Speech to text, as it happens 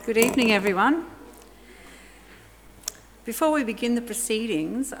Good evening, everyone. Before we begin the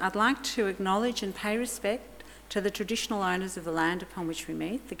proceedings, I'd like to acknowledge and pay respect to the traditional owners of the land upon which we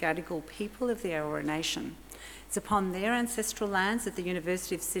meet, the Gadigal people of the Eora Nation. It's upon their ancestral lands that the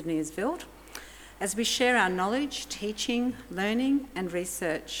University of Sydney is built. As we share our knowledge, teaching, learning and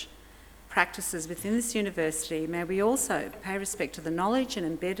research practices within this university, may we also pay respect to the knowledge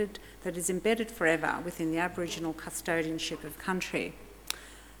that is embedded forever within the Aboriginal custodianship of country.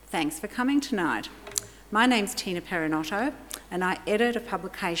 Thanks for coming tonight. My name's Tina Perinotto and I edit a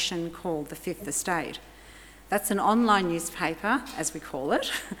publication called The Fifth Estate. That's an online newspaper, as we call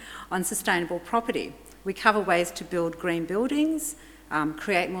it, on sustainable property. We cover ways to build green buildings,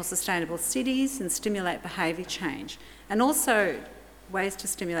 create more sustainable cities and stimulate behaviour change, and also ways to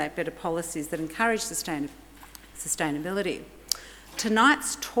stimulate better policies that encourage sustainability.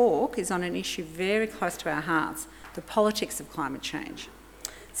 Tonight's talk is on an issue very close to our hearts, the politics of climate change.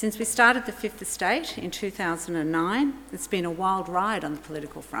 Since we started the Fifth Estate in 2009, it's been a wild ride on the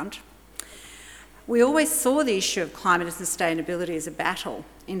political front. We always saw the issue of climate and sustainability as a battle.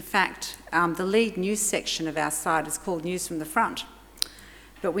 In fact, the lead news section of our site is called News from the Front.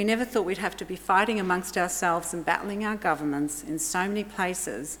 But we never thought we'd have to be fighting amongst ourselves and battling our governments in so many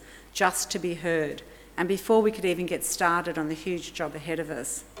places just to be heard, and before we could even get started on the huge job ahead of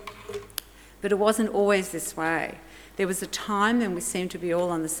us. But it wasn't always this way. There was a time when we seemed to be all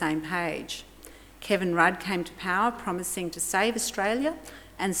on the same page. Kevin Rudd came to power promising to save Australia,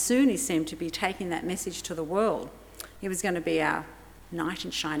 and soon he seemed to be taking that message to the world. He was going to be our knight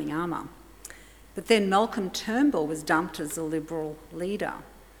in shining armour. But then Malcolm Turnbull was dumped as the Liberal leader.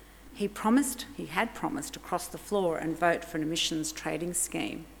 He had promised to cross the floor and vote for an emissions trading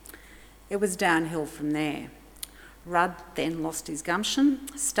scheme. It was downhill from there. Rudd then lost his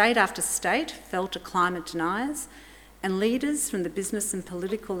gumption. State after state fell to climate deniers, and leaders from the business and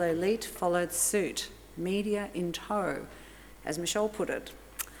political elite followed suit, media in tow, as Michelle put it.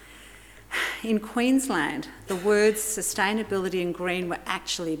 In Queensland, the words sustainability and green were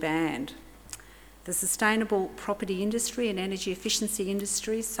actually banned. The sustainable property industry and energy efficiency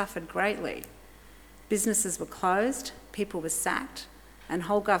industries suffered greatly. Businesses were closed, people were sacked, and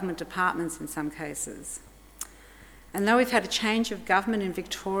whole government departments in some cases. And though we've had a change of government in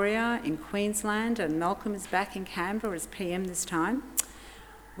Victoria, in Queensland, and Malcolm is back in Canberra as PM this time,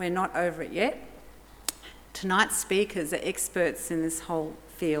 we're not over it yet. Tonight's speakers are experts in this whole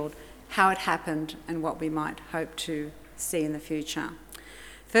field, how it happened and what we might hope to see in the future.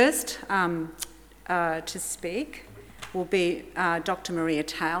 First to speak will be Dr. Maria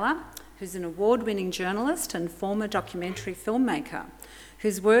Taylor, who's an award-winning journalist and former documentary filmmaker,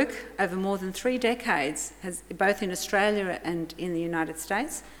 whose work over more than 3 decades, both in Australia and in the United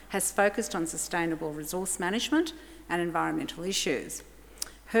States, has focused on sustainable resource management and environmental issues.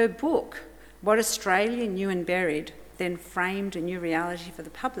 Her book, What Australia Knew and Buried, then framed a new reality for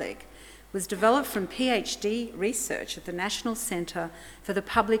the public, was developed from PhD research at the National Centre for the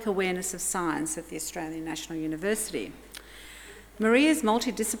Public Awareness of Science at the Australian National University. Maria's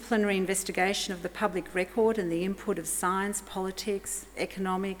multidisciplinary investigation of the public record and the input of science, politics,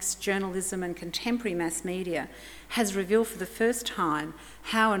 economics, journalism and contemporary mass media has revealed for the first time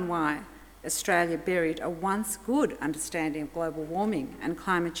how and why Australia buried a once good understanding of global warming and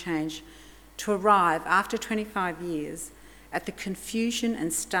climate change to arrive after 25 years at the confusion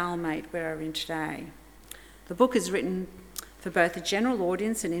and stalemate we're in today. The book is written for both a general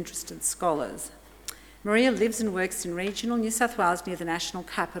audience and interested scholars. Maria lives and works in regional New South Wales near the national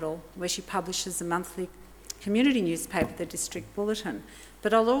capital, where she publishes a monthly community newspaper, the District Bulletin.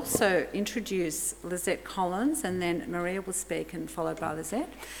 But I'll also introduce Lisette Collins, and then Maria will speak and followed by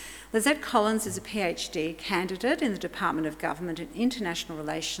Lisette. Lisette Collins is a PhD candidate in the Department of Government and International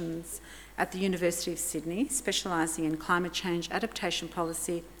Relations at the University of Sydney, specialising in climate change adaptation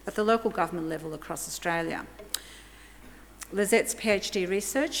policy at the local government level across Australia. Lisette's PhD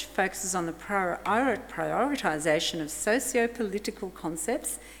research focuses on the prioritisation of socio-political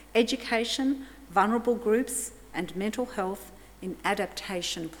concepts, education, vulnerable groups and mental health in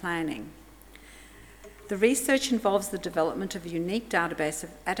adaptation planning. The research involves the development of a unique database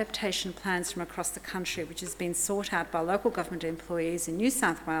of adaptation plans from across the country, which has been sought out by local government employees in New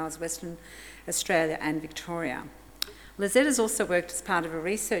South Wales, Western Australia and Victoria. Lisette has also worked as part of a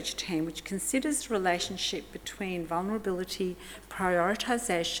research team which considers the relationship between vulnerability,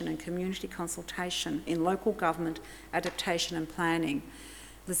 prioritisation and community consultation in local government adaptation and planning.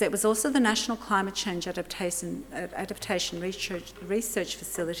 Lisette was also the National Climate Change Adaptation Research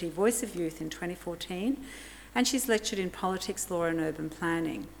Facility Voice of Youth in 2014, and she's lectured in politics, law and urban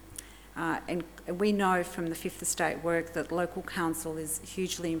planning. And we know from the Fifth Estate work that local council is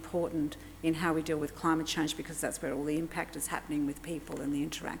hugely important in how we deal with climate change, because that's where all the impact is happening with people and the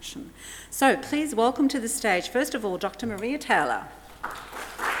interaction. So please welcome to the stage, first of all, Dr. Maria Taylor.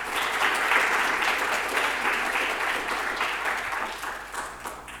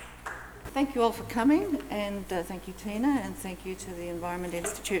 Thank you all for coming, and thank you, Tina, and thank you to the Environment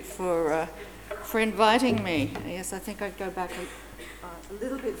Institute for inviting me. Yes, I think I'd go back a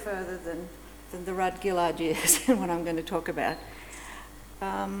little bit further than the Rudd Gillard years in what I'm going to talk about.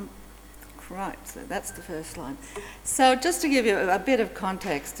 Right, so that's the first line. So just to give you a bit of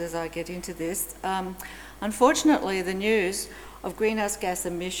context as I get into this, unfortunately the news of greenhouse gas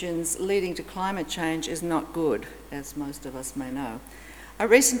emissions leading to climate change is not good, as most of us may know. A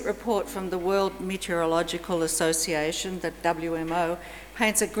recent report from the World Meteorological Association, the WMO,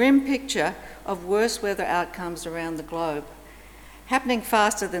 paints a grim picture of worse weather outcomes around the globe, happening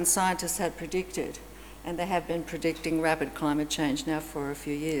faster than scientists had predicted, and they have been predicting rapid climate change now for a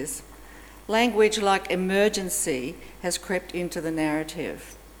few years. Language like emergency has crept into the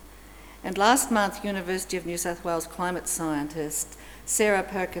narrative. And last month, University of New South Wales climate scientist Sarah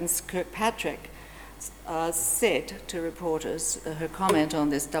Perkins-Kirkpatrick said to reporters, her comment on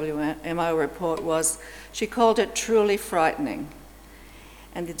this WMO report was, she called it truly frightening.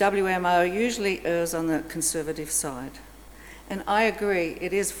 And the WMO usually errs on the conservative side. And I agree,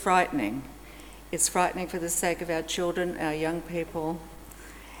 it is frightening. It's frightening for the sake of our children, our young people,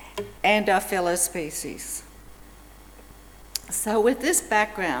 and our fellow species. So with this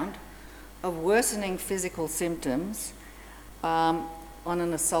background of worsening physical symptoms on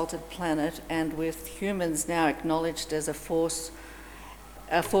an assaulted planet, and with humans now acknowledged as a force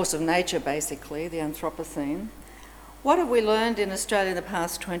of nature basically, the Anthropocene, what have we learned in Australia in the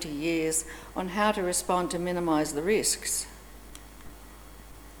past 20 years on how to respond to minimise the risks?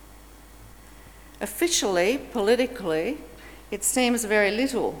 Officially, politically, it seems very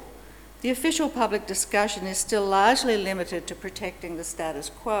little. The official public discussion is still largely limited to protecting the status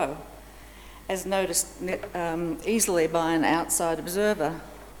quo, as noticed easily by an outside observer.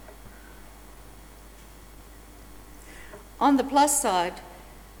 On the plus side,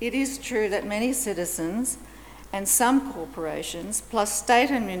 it is true that many citizens and some corporations, plus state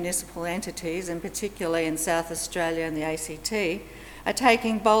and municipal entities, and particularly in South Australia and the ACT, are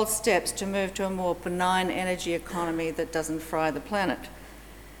taking bold steps to move to a more benign energy economy that doesn't fry the planet.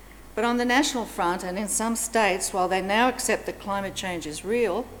 But on the national front, and in some states, while they now accept that climate change is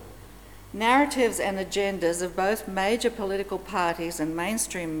real, narratives and agendas of both major political parties and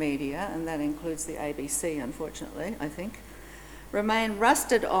mainstream media, and that includes the ABC, unfortunately, I think, remain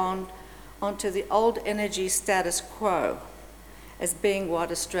rusted onto the old energy status quo as being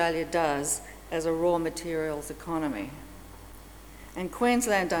what Australia does as a raw materials economy. And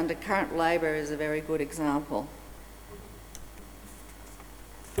Queensland under current Labor is a very good example.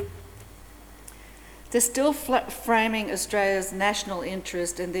 They're still framing Australia's national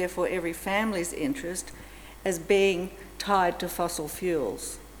interest, and therefore every family's interest, as being tied to fossil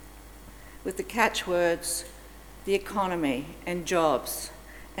fuels, with the catchwords, the economy and jobs,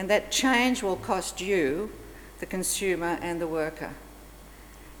 and that change will cost you, the consumer and the worker.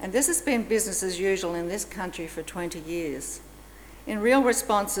 And this has been business as usual in this country for 20 years. In real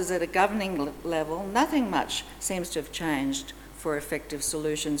responses at a governing level, nothing much seems to have changed for effective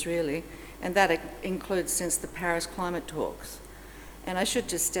solutions, really, and that includes since the Paris climate talks. And I should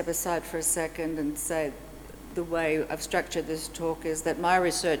just step aside for a second and say the way I've structured this talk is that my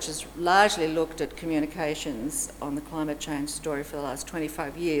research has largely looked at communications on the climate change story for the last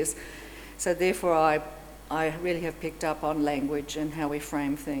 25 years. So therefore I really have picked up on language and how we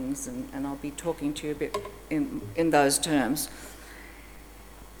frame things, and I'll be talking to you a bit in those terms.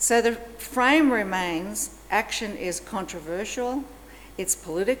 So the frame remains, action is controversial, it's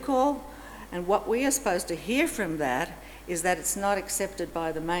political, and what we are supposed to hear from that is that it's not accepted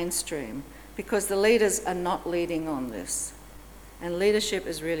by the mainstream, because the leaders are not leading on this. And leadership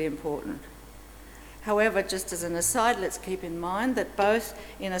is really important. However, just as an aside, let's keep in mind that both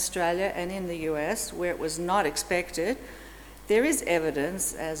in Australia and in the US, where it was not expected, there is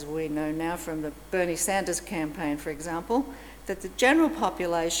evidence, as we know now from the Bernie Sanders campaign, for example, that the general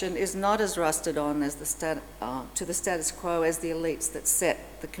population is not as rusted on as to the status quo as the elites that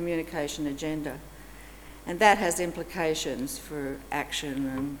set the communication agenda. And that has implications for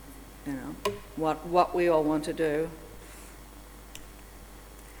action and what we all want to do.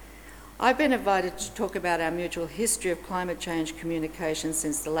 I've been invited to talk about our mutual history of climate change communication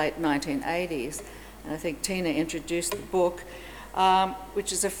since the late 1980s. And I think Tina introduced the book,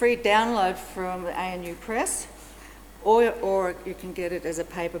 which is a free download from the ANU Press. or you can get it as a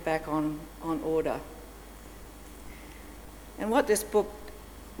paperback on order. And what this book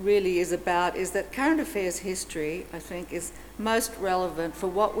really is about is that current affairs history, I think, is most relevant for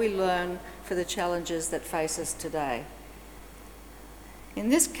what we learn for the challenges that face us today. In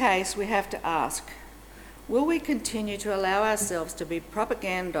this case, we have to ask, will we continue to allow ourselves to be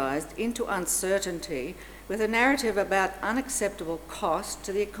propagandised into uncertainty with a narrative about unacceptable cost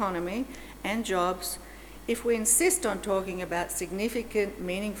to the economy and jobs if we insist on talking about significant,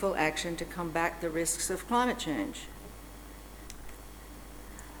 meaningful action to combat the risks of climate change?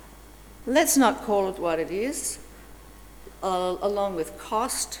 Let's not call it what it is, along with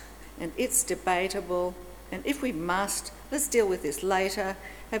cost, and it's debatable, and if we must, let's deal with this later,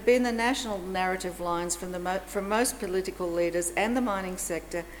 have been the national narrative lines from most political leaders and the mining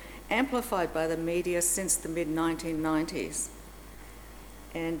sector, amplified by the media since the mid-1990s.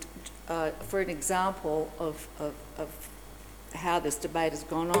 And for an example of how this debate has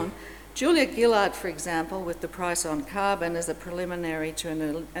gone on, Julia Gillard, for example, with the price on carbon as a preliminary to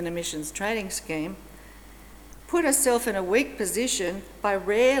an emissions trading scheme, put herself in a weak position by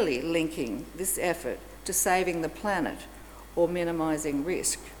rarely linking this effort to saving the planet or minimising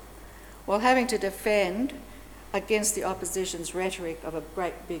risk, while having to defend against the opposition's rhetoric of a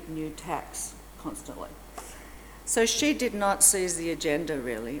great big new tax constantly. So she did not seize the agenda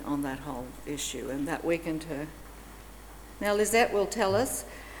really on that whole issue, and that weakened her. Now Lisette will tell us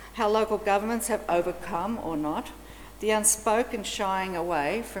how local governments have overcome, or not, the unspoken shying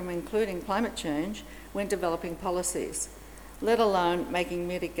away from including climate change when developing policies, let alone making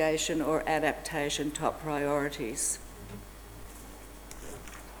mitigation or adaptation top priorities.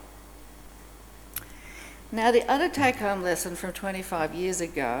 Now, the other take-home lesson from 25 years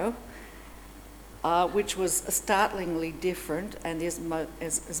ago, which was startlingly different and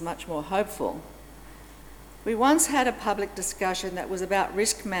is much more hopeful. We once had a public discussion that was about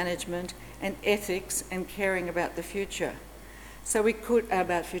risk management and ethics and caring about the future.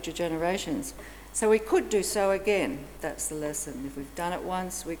 About future generations. So we could do so again. That's the lesson. If we've done it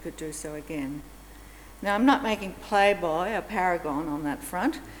once, we could do so again. Now, I'm not making Playboy a paragon on that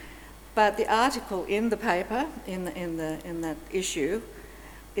front, but the article in the paper, in that issue,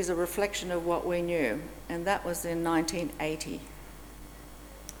 is a reflection of what we knew, and that was in 1980.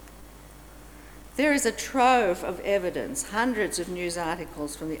 There is a trove of evidence, hundreds of news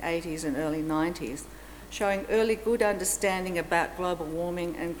articles from the 80s and early 90s, showing early good understanding about global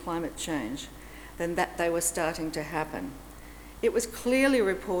warming and climate change, then that they were starting to happen. It was clearly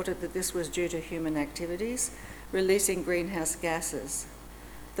reported that this was due to human activities, releasing greenhouse gases.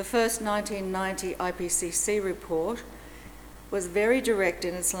 The first 1990 IPCC report was very direct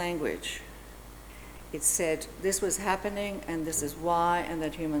in its language. It said this was happening and this is why, and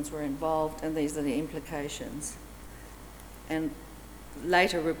that humans were involved, and these are the implications. And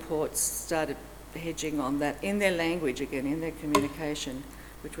later reports started hedging on that in their language again, in their communication,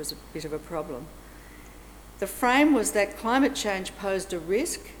 which was a bit of a problem. The frame was that climate change posed a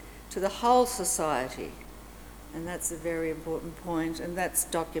risk to the whole society, and that's a very important point, and that's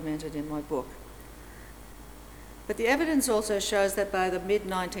documented in my book. But the evidence also shows that by the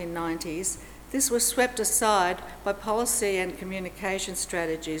mid-1990s, this was swept aside by policy and communication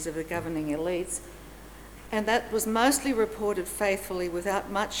strategies of the governing elites, and that was mostly reported faithfully without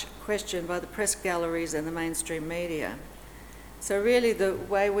much question by the press galleries and the mainstream media. So really the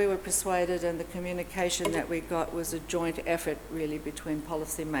way we were persuaded and the communication that we got was a joint effort really between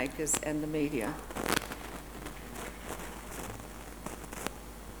policymakers and the media.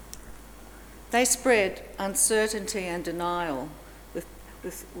 They spread uncertainty and denial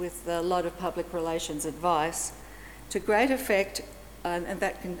with a lot of public relations advice to great effect, and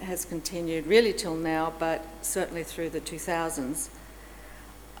that has continued really till now, but certainly through the 2000s,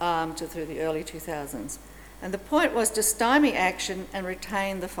 through the early 2000s. And the point was to stymie action and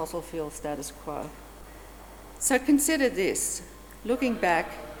retain the fossil fuel status quo. So consider this, looking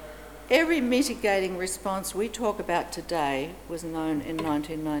back, every mitigating response we talk about today was known in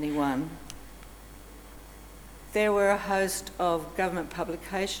 1991. There were a host of government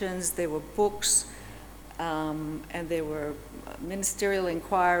publications, there were books, and there were ministerial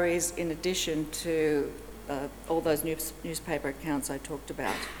inquiries in addition to all those newspaper accounts I talked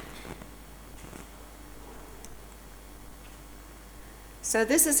about. So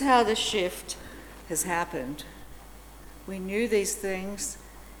this is how the shift has happened. We knew these things,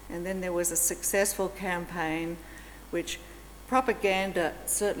 and then there was a successful campaign which propaganda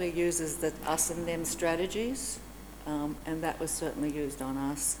certainly uses the us and them strategies, and that was certainly used on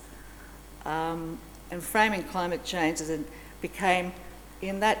us. And framing climate change became,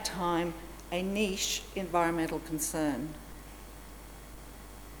 in that time, a niche environmental concern.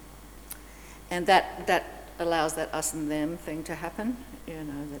 And that allows that us and them thing to happen,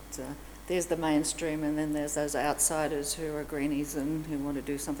 that there's the mainstream and then there's those outsiders who are greenies and who want to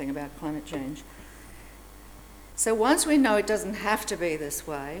do something about climate change. So once we know it doesn't have to be this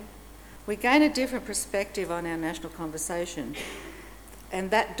way, we gain a different perspective on our national conversation. And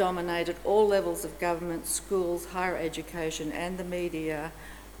that dominated all levels of government, schools, higher education, and the media,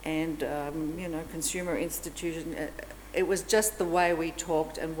 and consumer institutions. It was just the way we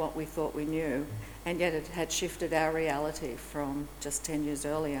talked and what we thought we knew, and yet it had shifted our reality from just 10 years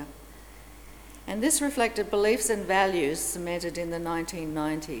earlier. And this reflected beliefs and values cemented in the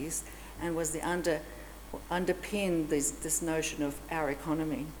 1990s and was the underpinned this notion of our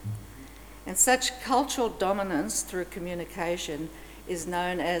economy. And such cultural dominance through communication is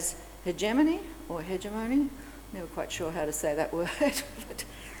known as hegemony or hegemony. Never quite sure how to say that word,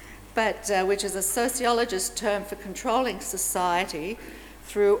 but which is a sociologist's term for controlling society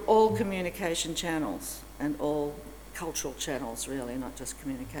through all communication channels and all cultural channels, really, not just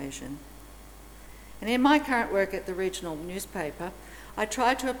communication. And in my current work at the regional newspaper, I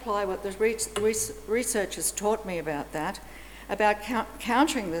try to apply what the researchers taught me about that, about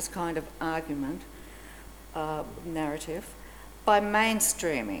countering this kind of argument, narrative, by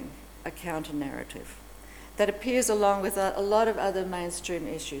mainstreaming a counter-narrative that appears along with a lot of other mainstream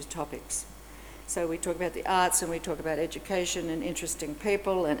issues, topics. So we talk about the arts and we talk about education and interesting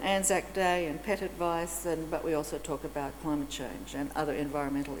people and Anzac Day and pet advice, but we also talk about climate change and other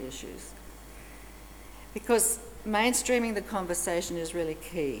environmental issues. Because mainstreaming the conversation is really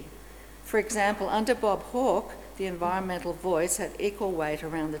key. For example, under Bob Hawke, the environmental voice had equal weight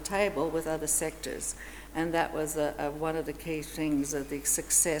around the table with other sectors, and that was one of the key things of the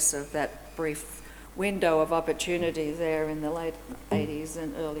success of that brief window of opportunity there in the late 80s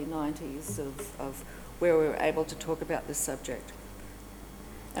and early 90s of where we were able to talk about this subject.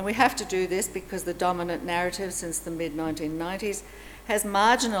 And we have to do this because the dominant narrative since the mid-1990s has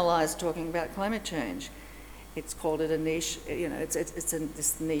marginalised talking about climate change. It's called it a niche, it's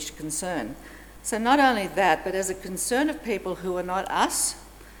this niche concern. So not only that, but as a concern of people who are not us,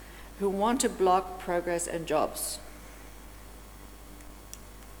 who want to block progress and jobs.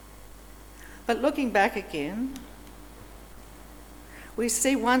 But looking back again, we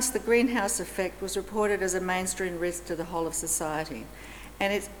see once the greenhouse effect was reported as a mainstream risk to the whole of society,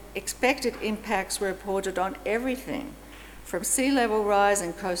 and its expected impacts were reported on everything, from sea level rise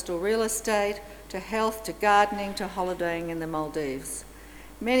and coastal real estate, to health, to gardening, to holidaying in the Maldives.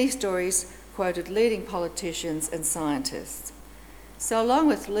 Many stories quoted leading politicians and scientists. So along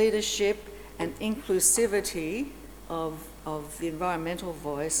with leadership and inclusivity of the environmental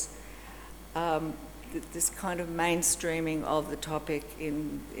voice, this kind of mainstreaming of the topic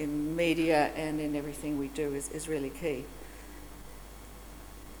in media and in everything we do is really key.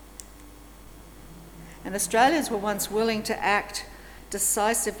 And Australians were once willing to act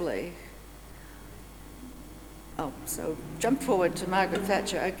decisively. Oh, so jump forward to Margaret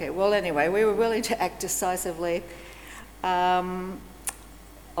Thatcher. Okay, well anyway, we were willing to act decisively on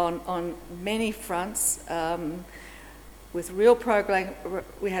many fronts. With real program,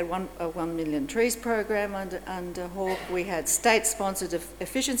 we had a 1 million trees program under Hawke. We had state-sponsored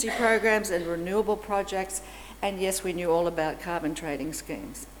efficiency programs and renewable projects, and yes, we knew all about carbon trading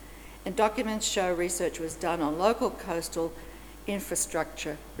schemes. And documents show research was done on local coastal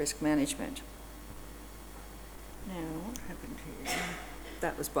infrastructure risk management. Now, what happened here?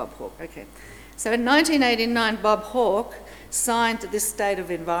 That was Bob Hawke, okay. So in 1989, Bob Hawke signed this State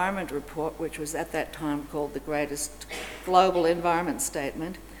of Environment report, which was at that time called the greatest global environment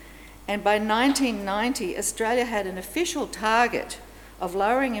statement. And by 1990, Australia had an official target of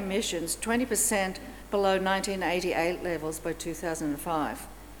lowering emissions 20% below 1988 levels by 2005.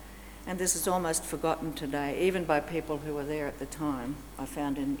 And this is almost forgotten today, even by people who were there at the time, I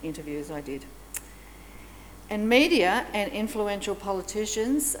found in interviews I did. And media and influential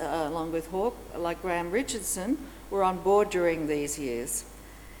politicians, along with Hawke, like Graham Richardson, were on board during these years.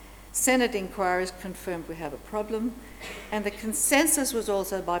 Senate inquiries confirmed we have a problem, and the consensus was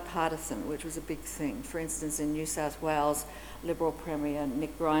also bipartisan, which was a big thing. For instance, in New South Wales, Liberal Premier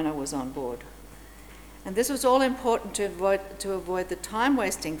Nick Greiner was on board. And this was all important to avoid the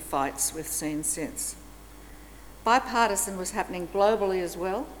time-wasting fights we've seen since. Bipartisan was happening globally as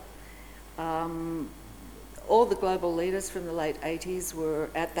well. All the global leaders from the late 80s were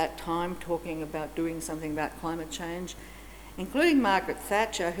at that time talking about doing something about climate change, including Margaret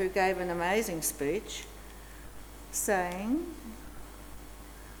Thatcher, who gave an amazing speech saying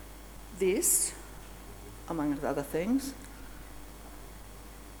this, among other things.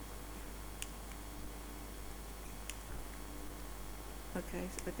 Okay,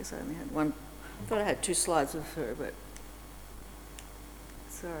 so I guess I only had one. I thought I had 2 slides with her, but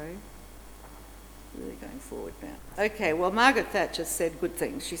sorry. Really going forward now. Okay, well, Margaret Thatcher said good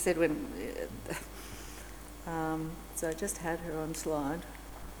things. She said when... so I just had her on slide.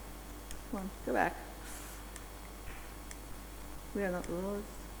 Come on, go back. We are not the Lords.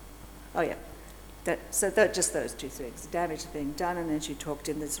 Oh, yeah. Just those 2 things. Damage being done, and then she talked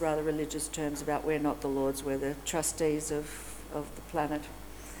in this rather religious terms about we're not the Lords, we're the trustees of the planet.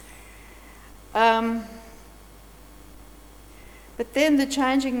 But then the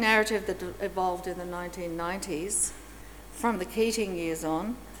changing narrative that evolved in the 1990s, from the Keating years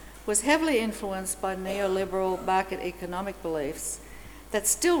on, was heavily influenced by neoliberal market economic beliefs that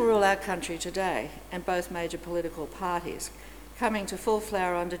still rule our country today, and both major political parties, coming to full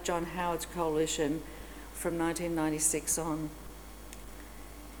flower under John Howard's coalition from 1996 on.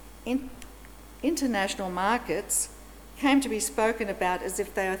 International markets came to be spoken about as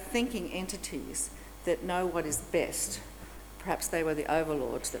if they are thinking entities that know what is best. Perhaps they were the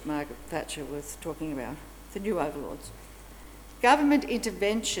overlords that Margaret Thatcher was talking about, the new overlords. Government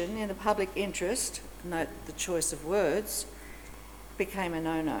intervention in the public interest, note the choice of words, became a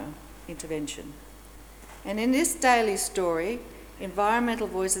no-no, intervention. And in this daily story, environmental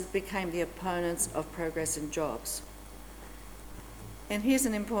voices became the opponents of progress and jobs. And here's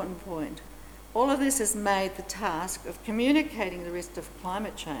an important point. All of this has made the task of communicating the risk of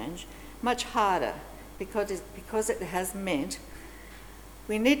climate change much harder because it has meant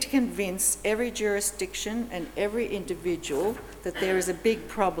we need to convince every jurisdiction and every individual that there is a big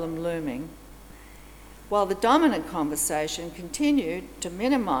problem looming, while the dominant conversation continued to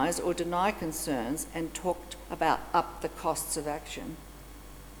minimise or deny concerns and talked about up the costs of action.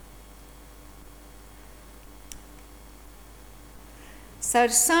 So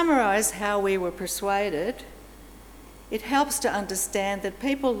to summarise how we were persuaded, it helps to understand that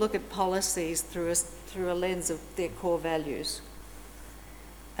people look at policies through a lens of their core values,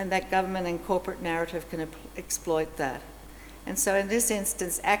 and that government and corporate narrative can exploit that. And so in this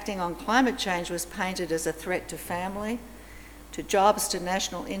instance, acting on climate change was painted as a threat to family, to jobs, to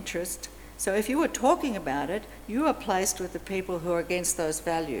national interest. So if you were talking about it, you are placed with the people who are against those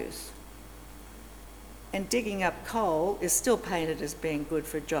values. And digging up coal is still painted as being good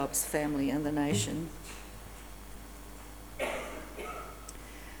for jobs, family, and the nation.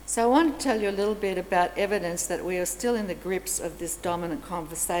 So I want to tell you a little bit about evidence that we are still in the grips of this dominant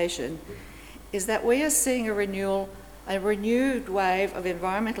conversation, is that we are seeing a renewed wave of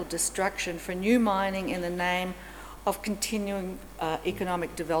environmental destruction for new mining in the name of continuing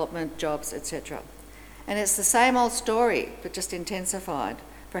economic development, jobs, etc. And it's the same old story, but just intensified,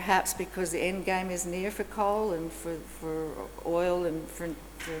 perhaps because the end game is near for coal and for oil and for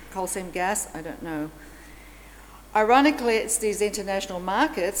coal seam gas, I don't know. Ironically, it's these international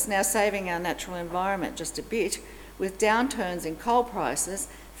markets now saving our natural environment just a bit, with downturns in coal prices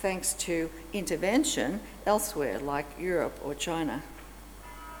thanks to intervention elsewhere, like Europe or China.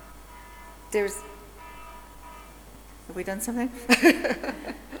 Have we done something?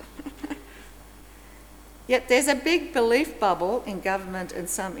 Yet there's a big belief bubble in government and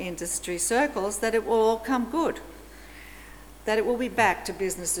some industry circles that it will all come good, that it will be back to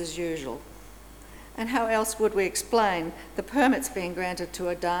business as usual. And how else would we explain the permits being granted to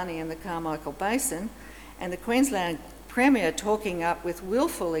Adani in the Carmichael Basin and the Queensland Premier talking up with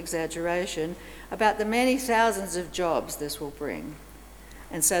willful exaggeration about the many thousands of jobs this will bring?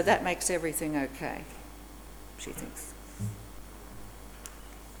 And so that makes everything okay, she thinks.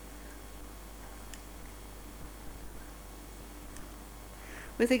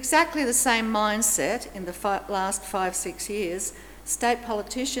 With exactly the same mindset in the last 5-6 years, state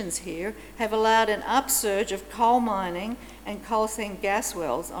politicians here have allowed an upsurge of coal mining and coal seam gas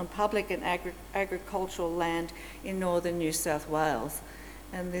wells on public and agricultural land in northern New South Wales.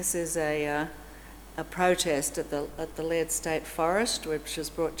 And this is a protest at the Laird State Forest, which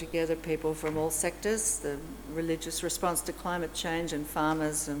has brought together people from all sectors, the religious response to climate change and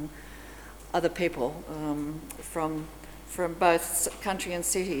farmers and other people from both country and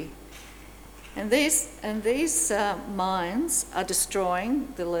city. And these mines are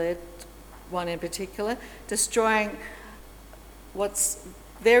destroying, the lead one in particular, destroying what's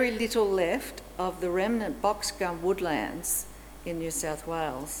very little left of the remnant box gum woodlands in New South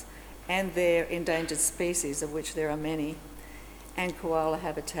Wales and their endangered species, of which there are many, and koala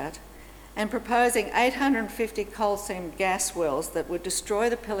habitat, and proposing 850 coal seam gas wells that would destroy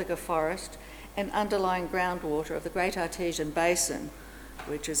the Pilliga forest and underlying groundwater of the Great Artesian Basin,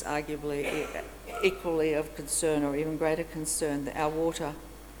 which is arguably equally of concern or even greater concern than our water.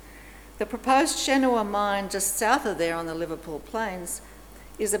 The proposed Shenhua mine just south of there on the Liverpool Plains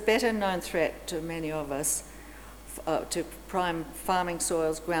is a better known threat to many of us, to prime farming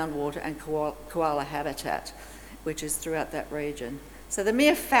soils, groundwater and koala habitat, which is throughout that region. So the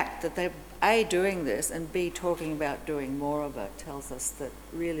mere fact that they're A, doing this and B, talking about doing more of it tells us that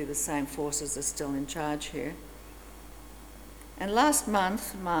really the same forces are still in charge here. And last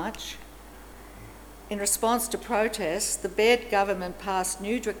month, March, in response to protests, the Baird government passed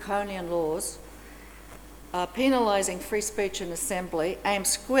new draconian laws penalising free speech and assembly, aimed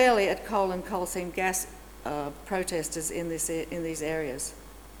squarely at coal and coal seam gas protesters in these areas.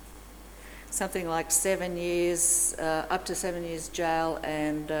 Something like 7 years, up to 7 years jail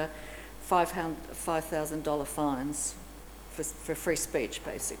and $5,000 fines for free speech,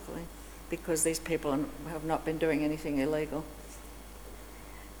 basically, because these people have not been doing anything illegal.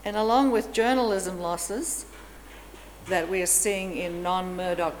 And along with journalism losses that we are seeing in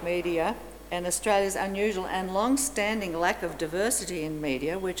non-Murdoch media and Australia's unusual and long-standing lack of diversity in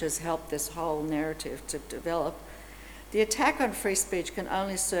media, which has helped this whole narrative to develop, the attack on free speech can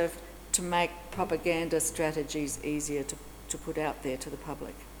only serve to make propaganda strategies easier to put out there to the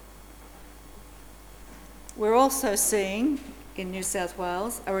public. We're also seeing in New South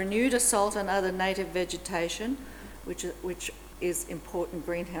Wales a renewed assault on other native vegetation, which is important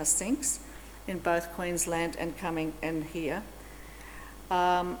greenhouse sinks in both Queensland and here.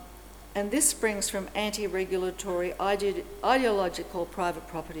 And this springs from anti-regulatory, ideological private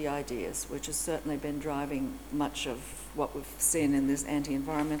property ideas, which has certainly been driving much of what we've seen in this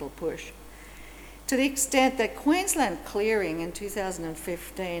anti-environmental push. To the extent that Queensland clearing in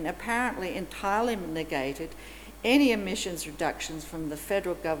 2015 apparently entirely negated any emissions reductions from the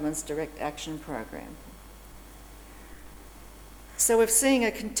federal government's direct action program. So we're seeing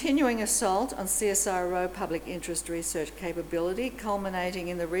a continuing assault on CSIRO public interest research capability, culminating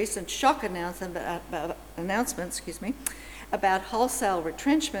in the recent shock announcement about wholesale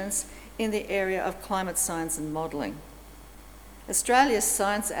retrenchments in the area of climate science and modelling. Australia's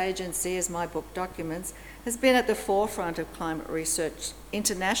science agency, as my book documents, has been at the forefront of climate research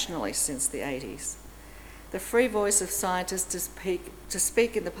internationally since the 80s. The free voice of scientists to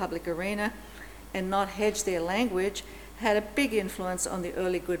speak in the public arena and not hedge their language had a big influence on the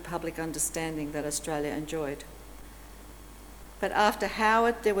early good public understanding that Australia enjoyed. But after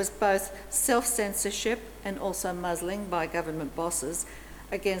Howard, there was both self-censorship and also muzzling by government bosses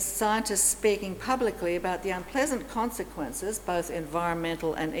against scientists speaking publicly about the unpleasant consequences, both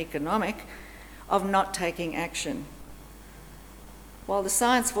environmental and economic, of not taking action. While the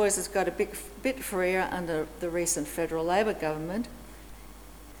science voices got a bit freer under the recent federal Labor government,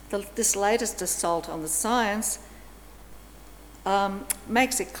 this latest assault on the science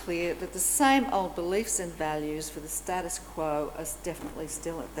makes it clear that the same old beliefs and values for the status quo are definitely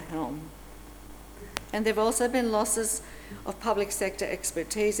still at the helm. And there have also been losses of public sector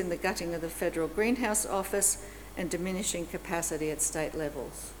expertise in the gutting of the Federal Greenhouse Office and diminishing capacity at state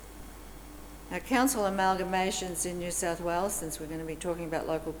levels. Now, council amalgamations in New South Wales, since we're going to be talking about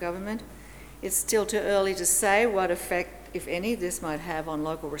local government, it's still too early to say what effect, if any, this might have on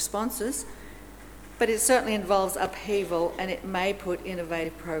local responses, but it certainly involves upheaval and it may put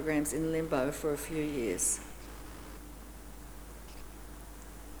innovative programs in limbo for a few years.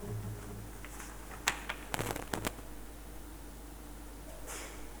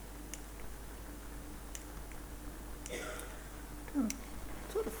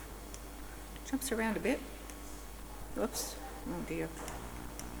 Sort of jumps around a bit. Whoops, oh dear.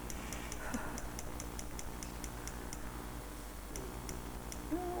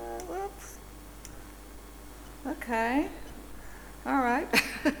 Whoops. Okay, all right.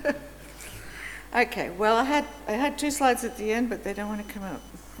 Okay, well, I had 2 slides at the end, but they don't want to come up.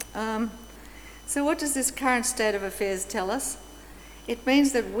 So what does this current state of affairs tell us? It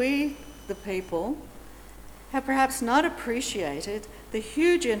means that we, the people, have perhaps not appreciated the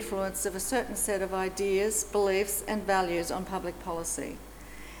huge influence of a certain set of ideas, beliefs and values on public policy,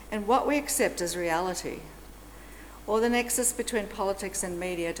 and what we accept as reality, or the nexus between politics and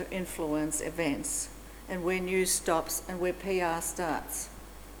media to influence events, and where news stops and where PR starts.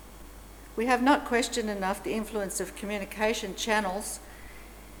 We have not questioned enough the influence of communication channels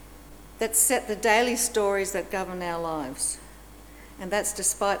that set the daily stories that govern our lives. And that's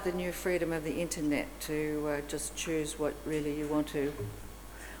despite the new freedom of the internet to just choose what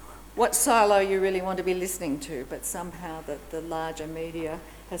silo you really want to be listening to, but somehow the larger media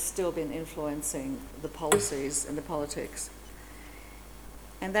has still been influencing the policies and the politics.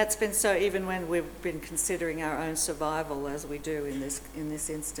 And that's been so even when we've been considering our own survival, as we do in this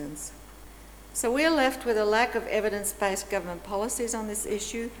instance. So we're left with a lack of evidence-based government policies on this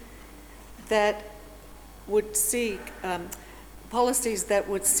issue that would seek policies that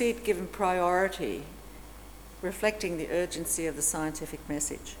would see it given priority, reflecting the urgency of the scientific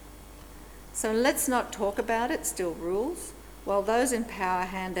message. So let's not talk about it, still rules, while those in power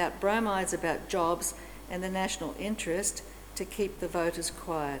hand out bromides about jobs and the national interest to keep the voters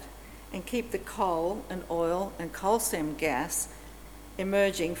quiet and keep the coal and oil and coal seam gas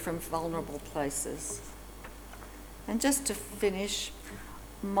emerging from vulnerable places. And just to finish,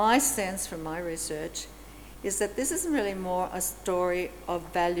 my sense from my research is that this is really more a story of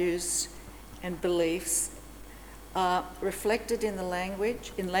values and beliefs reflected in the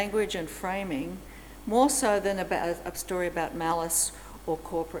language and framing, more so than about a story about malice or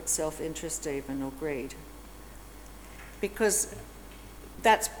corporate self-interest even, or greed. Because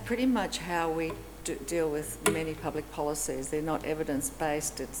that's pretty much how we deal with many public policies. They're not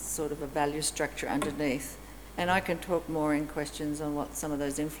evidence-based, it's sort of a value structure underneath. And I can talk more in questions on what some of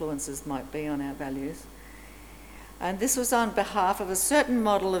those influences might be on our values. And this was on behalf of a certain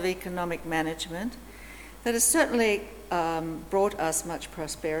model of economic management that has certainly brought us much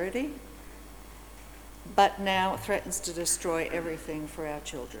prosperity, but now threatens to destroy everything for our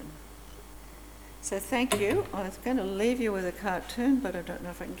children. So thank you. I was going to leave you with a cartoon, but I don't know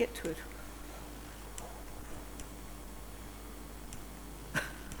if I can get to it.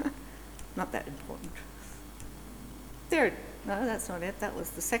 Not that important. There, no, that's not it. That was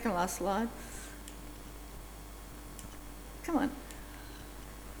the second last slide. Come on.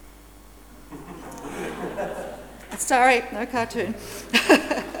 Sorry, no cartoon.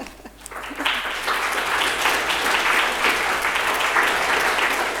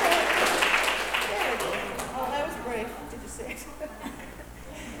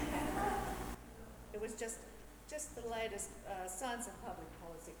 Just the latest science and public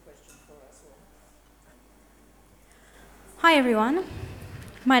policy question for us all. Hi everyone,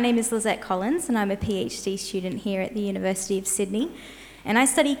 my name is Lisette Collins and I'm a PhD student here at the University of Sydney, and I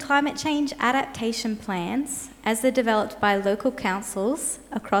study climate change adaptation plans as they're developed by local councils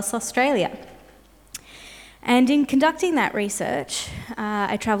across Australia. And in conducting that research,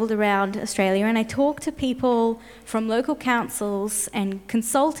 I travelled around Australia and I talked to people from local councils and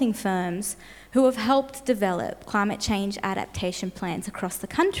consulting firms who have helped develop climate change adaptation plans across the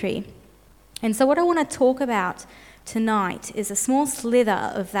country. And so what I want to talk about tonight is a small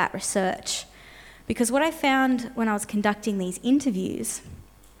slither of that research, because what I found when I was conducting these interviews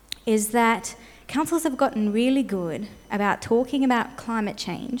is that councils have gotten really good about talking about climate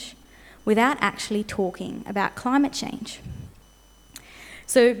change without actually talking about climate change.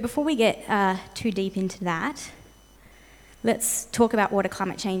 So before we get too deep into that, let's talk about what a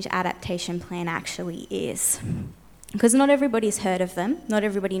climate change adaptation plan actually is. Because not everybody's heard of them, not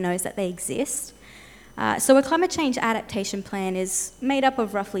everybody knows that they exist. So a climate change adaptation plan is made up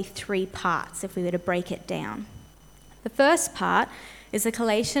of roughly 3 parts, if we were to break it down. The first part is a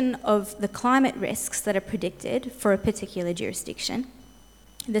collation of the climate risks that are predicted for a particular jurisdiction.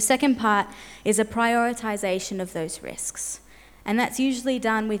 The second part is a prioritisation of those risks, and that's usually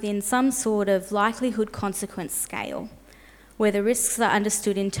done within some sort of likelihood consequence scale, where the risks are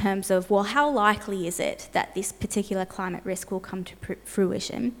understood in terms of, well, how likely is it that this particular climate risk will come to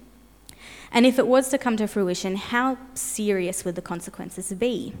fruition? And if it was to come to fruition, how serious would the consequences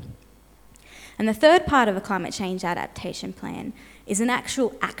be? And the third part of a climate change adaptation plan is an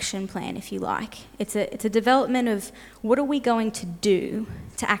actual action plan, if you like. It's a development of what are we going to do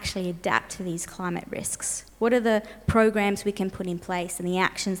to actually adapt to these climate risks? What are the programs we can put in place and the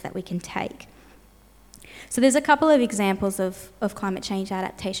actions that we can take? So there's a couple of examples of climate change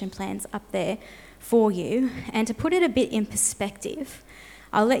adaptation plans up there for you. And to put it a bit in perspective,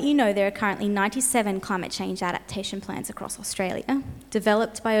 I'll let you know there are currently 97 climate change adaptation plans across Australia,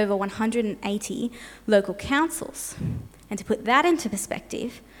 developed by over 180 local councils. And to put that into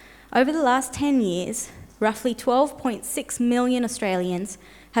perspective, over the last 10 years, roughly 12.6 million Australians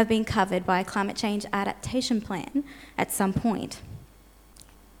have been covered by a climate change adaptation plan at some point.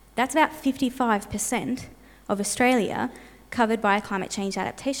 That's about 55% of Australia covered by a climate change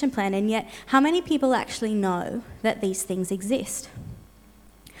adaptation plan, and yet how many people actually know that these things exist?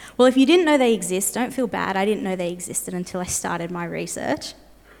 Well, if you didn't know they exist, don't feel bad. I didn't know they existed until I started my research.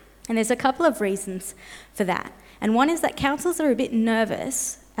 And there's a couple of reasons for that. And one is that councils are a bit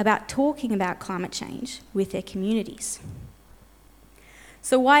nervous about talking about climate change with their communities.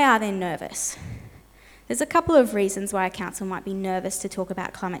 So why are they nervous? There's a couple of reasons why a council might be nervous to talk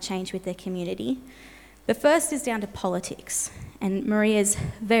about climate change with their community. The first is down to politics, and Maria's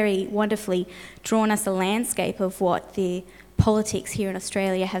very wonderfully drawn us a landscape of what the politics here in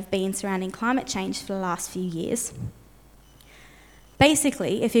Australia have been surrounding climate change for the last few years.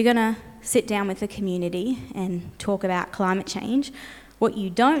 Basically, if you're going to sit down with the community and talk about climate change, what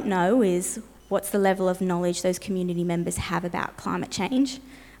you don't know is what's the level of knowledge those community members have about climate change.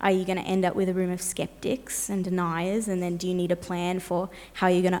 Are you going to end up with a room of skeptics and deniers, and then do you need a plan for how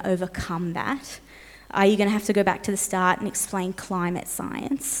you're going to overcome that? Are you going to have to go back to the start and explain climate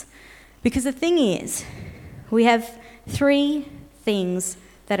science? Because the thing is, we have 3 things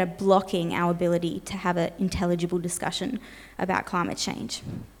that are blocking our ability to have an intelligible discussion about climate change,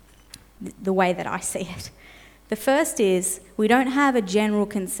 the way that I see it. The first is we don't have a general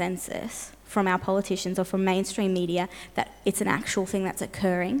consensus from our politicians or from mainstream media that it's an actual thing that's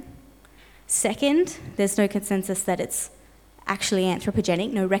occurring. Second, there's no consensus that it's actually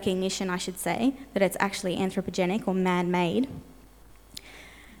anthropogenic, no recognition, I should say, that it's actually anthropogenic or man-made.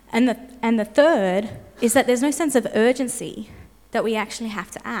 And the third is that there's no sense of urgency that we actually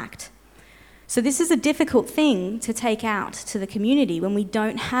have to act. So this is a difficult thing to take out to the community when we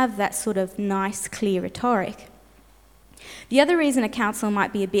don't have that sort of nice, clear rhetoric. The other reason a council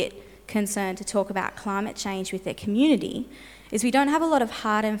might be a bit concerned to talk about climate change with their community is we don't have a lot of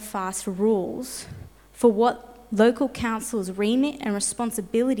hard and fast rules for what local councils' remit and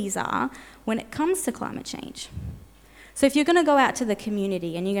responsibilities are when it comes to climate change. So if you're going to go out to the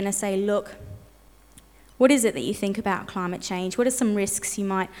community and you're going to say, look, what is it that you think about climate change? What are some risks you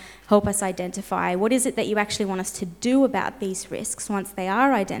might help us identify? What is it that you actually want us to do about these risks once they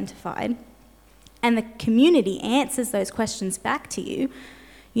are identified? And the community answers those questions back to you,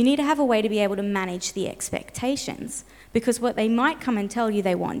 you need to have a way to be able to manage the expectations, because what they might come and tell you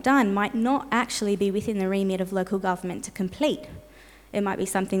they want done might not actually be within the remit of local government to complete. It might be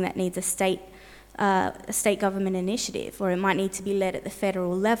something that needs a state government initiative, or it might need to be led at the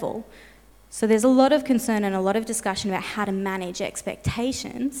federal level. So there's a lot of concern and a lot of discussion about how to manage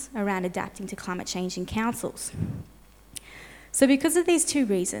expectations around adapting to climate change in councils. So because of these 2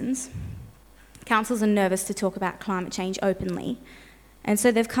 reasons, councils are nervous to talk about climate change openly, and so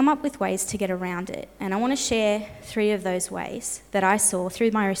they've come up with ways to get around it. And I want to share 3 of those ways that I saw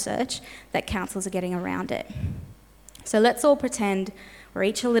through my research that councils are getting around it. So let's all pretend we're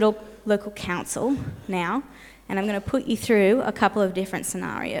each a little local council now, and I'm going to put you through a couple of different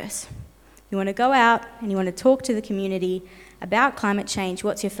scenarios. You want to go out and you want to talk to the community about climate change.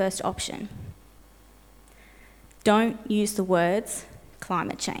 What's your first option? Don't use the words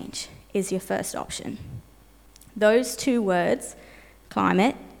climate change is your first option. Those 2 words,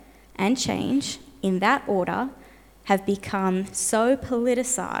 climate and change, in that order, have become so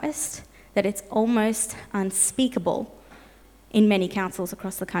politicised that it's almost unspeakable in many councils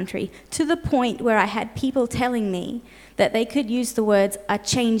across the country, to the point where I had people telling me that they could use the words a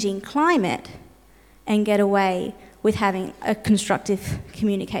changing climate and get away with having a constructive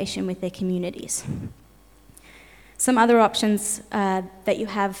communication with their communities. Some other options that you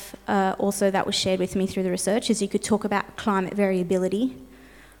have also that was shared with me through the research is you could talk about climate variability,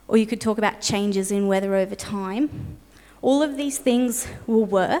 or you could talk about changes in weather over time. All of these things will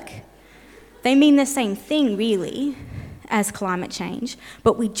work. They mean the same thing, really, as climate change,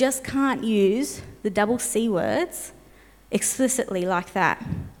 but we just can't use the double C words explicitly like that.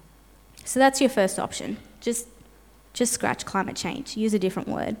 So that's your first option. Just scratch climate change. Use a different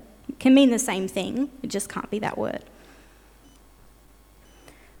word. It can mean the same thing, it just can't be that word.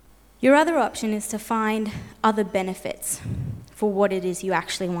 Your other option is to find other benefits for what it is you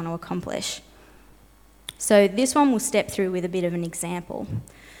actually want to accomplish. So this one we'll step through with a bit of an example.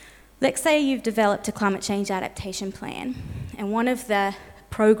 Let's say you've developed a climate change adaptation plan, and one of the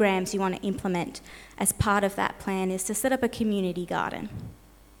programs you want to implement as part of that plan is to set up a community garden.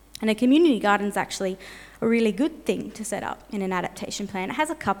 And a community garden is actually a really good thing to set up in an adaptation plan. It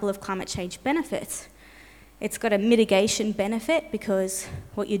has a couple of climate change benefits. It's got a mitigation benefit because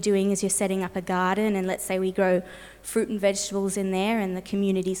what you're doing is you're setting up a garden, and let's say we grow fruit and vegetables in there and the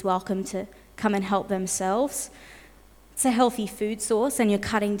community's welcome to come and help themselves. It's a healthy food source, and you're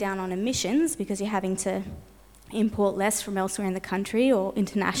cutting down on emissions because you're having to import less from elsewhere in the country or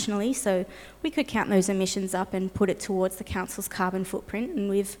internationally, so we could count those emissions up and put it towards the council's carbon footprint, and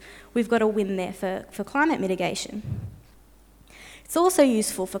we've got a win there for climate mitigation. It's also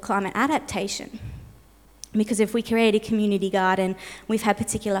useful for climate adaptation, because if we create a community garden, we've had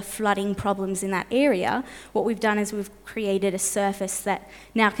particular flooding problems in that area, what we've done is we've created a surface that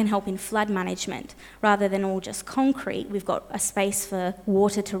now can help in flood management. Rather than all just concrete, we've got a space for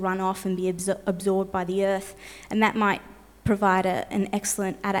water to run off and be absorbed by the earth, and that might provide an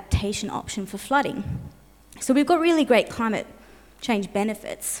excellent adaptation option for flooding. So we've got really great climate change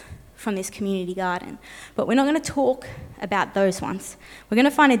benefits from this community garden, but we're not going to talk about those ones. We're going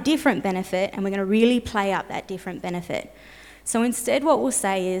to find a different benefit, and we're going to really play up that different benefit. So instead what we'll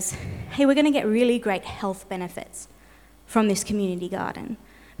say is, hey, we're going to get really great health benefits from this community garden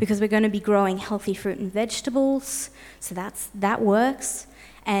because we're going to be growing healthy fruit and vegetables, so that works.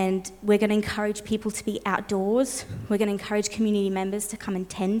 And we're going to encourage people to be outdoors. We're going to encourage community members to come and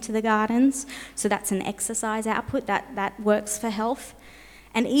tend to the gardens, so that's an exercise output that works for health.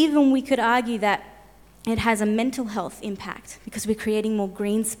 And even we could argue that it has a mental health impact because we're creating more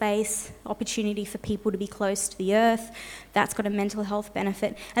green space, opportunity for people to be close to the earth. That's got a mental health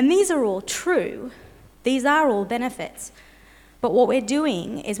benefit. And these are all true. These are all benefits. But what we're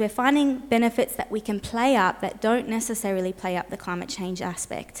doing is we're finding benefits that we can play up that don't necessarily play up the climate change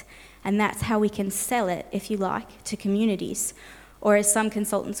aspect. And that's how we can sell it, if you like, to communities. Or as some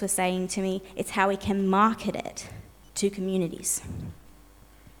consultants were saying to me, it's how we can market it to communities.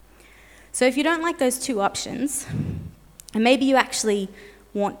 So if you don't like those two options, and maybe you actually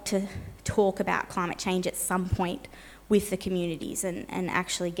want to talk about climate change at some point with the communities and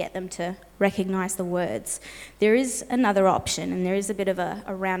actually get them to recognise the words, there is another option, and there is a bit of a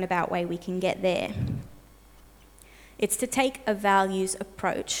roundabout way we can get there. It's to take a values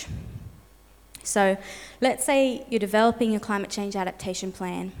approach. So let's say you're developing your climate change adaptation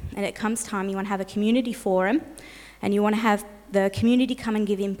plan, and it comes time you want to have a community forum, and you want to have the community come and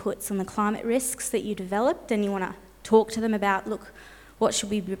give inputs on the climate risks that you developed, and you want to talk to them about, look, what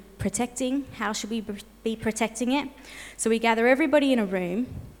should we be protecting? How should we be protecting it? So we gather everybody in a room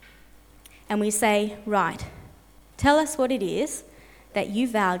and we say, right, tell us what it is that you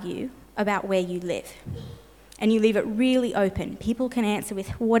value about where you live. And you leave it really open. People can answer with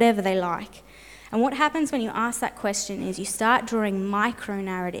whatever they like. And what happens when you ask that question is you start drawing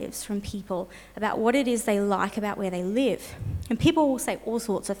micro-narratives from people about what it is they like about where they live. And people will say all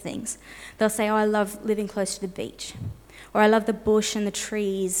sorts of things. They'll say, oh, I love living close to the beach. Or I love the bush and the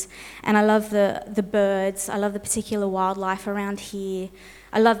trees, and I love the birds, I love the particular wildlife around here.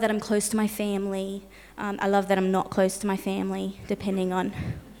 I love that I'm close to my family. I love that I'm not close to my family, depending on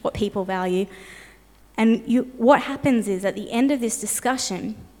what people value. And what happens is at the end of this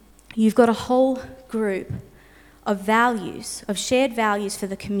discussion, you've got a whole group of values, of shared values for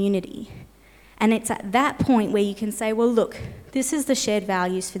the community. And it's at that point where you can say, well, look, this is the shared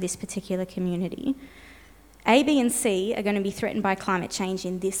values for this particular community. A, B, and C are going to be threatened by climate change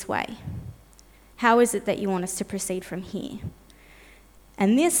in this way. How is it that you want us to proceed from here?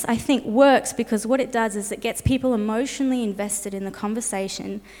 And this, I think, works because what it does is it gets people emotionally invested in the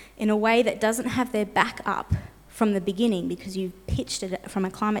conversation in a way that doesn't have their back up from the beginning because you've pitched it from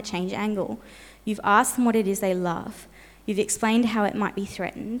a climate change angle. You've asked them what it is they love. You've explained how it might be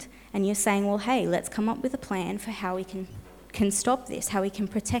threatened, and you're saying, well, hey, let's come up with a plan for how we can stop this, how we can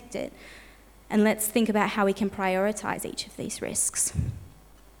protect it. And let's think about how we can prioritise each of these risks.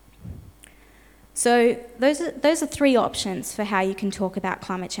 So those are three options for how you can talk about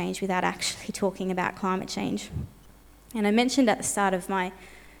climate change without actually talking about climate change. And I mentioned at the start of my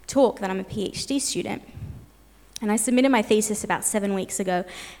talk that I'm a PhD student. And I submitted my thesis about 7 weeks ago.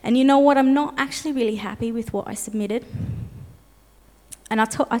 And you know what? I'm not actually really happy with what I submitted. And I'll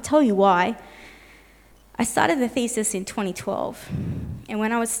tell you why. I started the thesis in 2012. And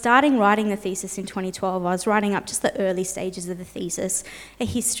when I was starting writing the thesis in 2012, I was writing up just the early stages of the thesis, a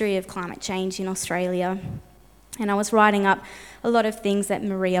history of climate change in Australia. And I was writing up a lot of things that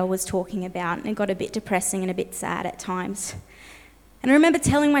Maria was talking about, and it got a bit depressing and a bit sad at times. And I remember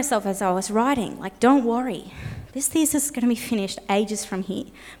telling myself as I was writing, like, don't worry, this thesis is going to be finished ages from here.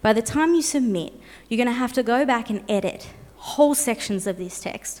 By the time you submit, you're going to have to go back and edit whole sections of this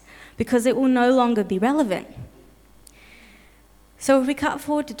text because it will no longer be relevant. So if we cut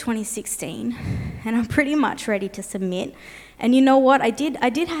forward to 2016, and I'm pretty much ready to submit, and you know what, I did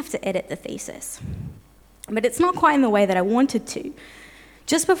have to edit the thesis, but it's not quite in the way that I wanted to.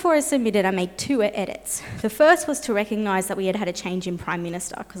 Just before I submitted, I made 2 edits. The first was to recognise that we had had a change in Prime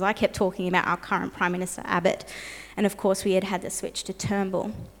Minister, because I kept talking about our current Prime Minister, Abbott, and of course we had had the switch to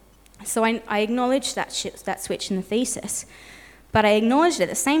Turnbull. So I acknowledged that switch in the thesis. But I acknowledged at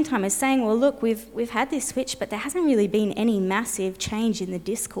the same time as saying, well, look, we've had this switch, but there hasn't really been any massive change in the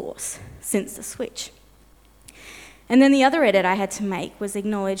discourse since the switch. And then the other edit I had to make was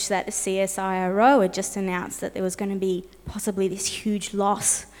acknowledge that the CSIRO had just announced that there was going to be possibly this huge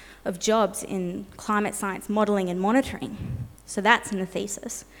loss of jobs in climate science modelling and monitoring. So that's in the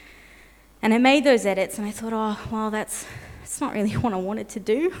thesis. And I made those edits and I thought, oh, well, that's not really what I wanted to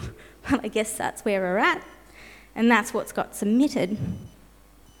do, but I guess that's where we're at. And that's what's got submitted.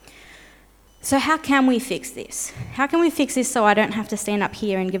 So how can we fix this? How can we fix this so I don't have to stand up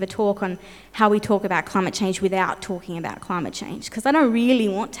here and give a talk on how we talk about climate change without talking about climate change? Because I don't really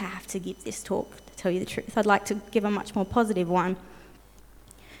want to have to give this talk, to tell you the truth. I'd like to give a much more positive one.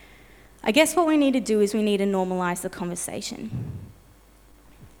 I guess what we need to do is we need to normalise the conversation.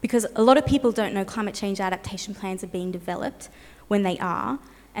 Because a lot of people don't know climate change adaptation plans are being developed when they are,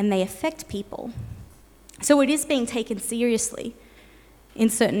 and they affect people. So it is being taken seriously.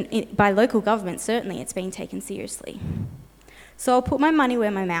 By local government, certainly it's being taken seriously. So I'll put my money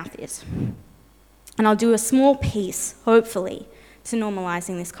where my mouth is. And I'll do a small piece, hopefully, to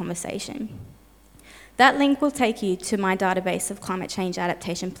normalising this conversation. That link will take you to my database of climate change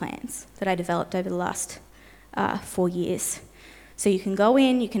adaptation plans that I developed over the last 4 years. So you can go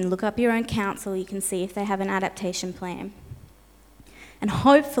in, you can look up your own council, you can see if they have an adaptation plan. And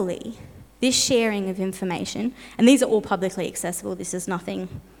hopefully, this sharing of information, and these are all publicly accessible, this is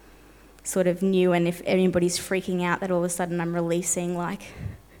nothing sort of new, and if anybody's freaking out that all of a sudden I'm releasing like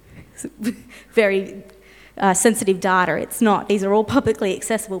very sensitive data, it's not. These are all publicly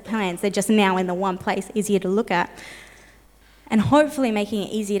accessible plans, they're just now in the one place, easier to look at. And hopefully making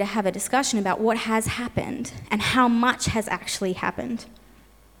it easier to have a discussion about what has happened and how much has actually happened.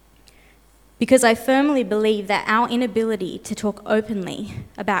 Because I firmly believe that our inability to talk openly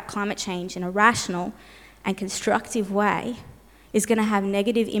about climate change in a rational and constructive way is going to have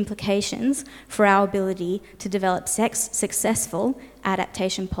negative implications for our ability to develop successful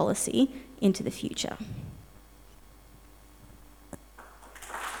adaptation policy into the future.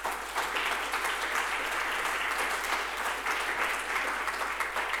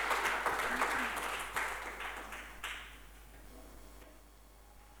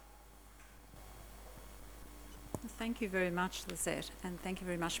 Thank you very much, Lisette, and thank you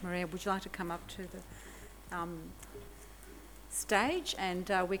very much, Maria. Would you like to come up to the stage,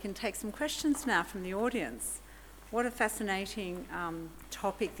 and we can take some questions now from the audience. What a fascinating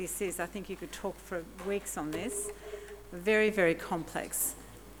topic this is. I think you could talk for weeks on this. Very, very complex.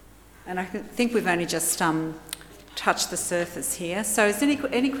 And I think we've only just touched the surface here. So is there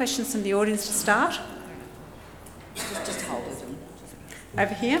any questions from the audience to start? Just hold it.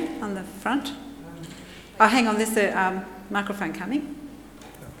 Over here on the front. Oh, hang on, there's a microphone coming.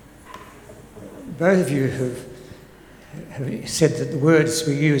 Both of you have said that the words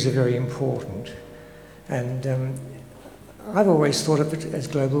we use are very important, and I've always thought of it as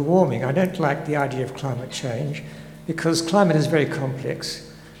global warming. I don't like the idea of climate change because climate is very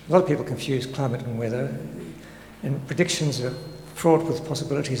complex. A lot of people confuse climate and weather, and predictions are fraught with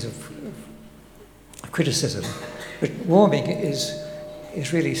possibilities of criticism. But warming is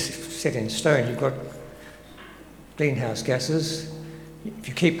really set in stone. You've got greenhouse gases. If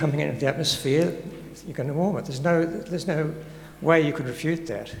you keep pumping it into the atmosphere, you're going to warm it. There's no way you could refute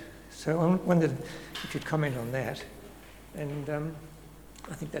that. So I wondered if you'd comment on that. And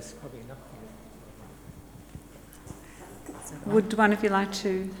I think that's probably enough. Would one of you like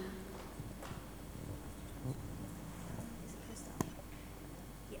to?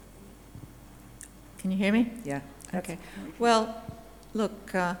 Can you hear me? Yeah. Okay. Well,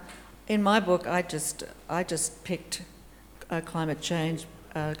 look, in my book, I just picked climate change,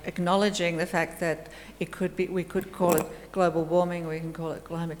 acknowledging the fact that we could call it global warming, we can call it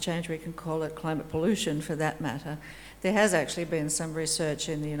climate change, we can call it climate pollution for that matter. There has actually been some research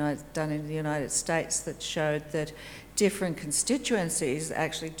done in the United States that showed that different constituencies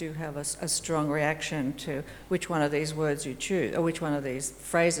actually do have a strong reaction to which one of these words you choose, or which one of these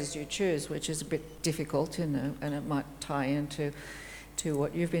phrases you choose, which is a bit difficult, and it might tie into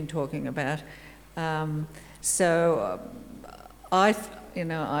what you've been talking about. I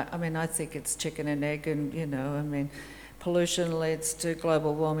think it's chicken and egg, and pollution leads to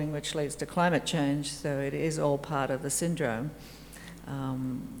global warming, which leads to climate change, so it is all part of the syndrome.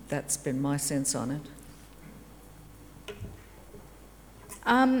 That's been my sense on it.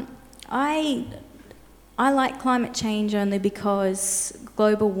 I like climate change only because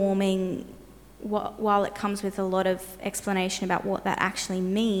global warming, while it comes with a lot of explanation about what that actually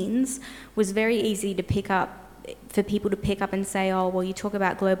means, was very easy to pick up, for people to pick up and say, oh, well, you talk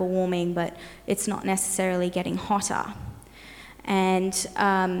about global warming, but it's not necessarily getting hotter. And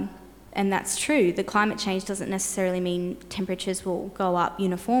that's true. The climate change doesn't necessarily mean temperatures will go up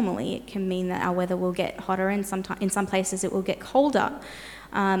uniformly. It can mean that our weather will get hotter, and in some places it will get colder.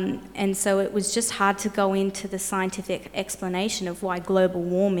 And so it was just hard to go into the scientific explanation of why global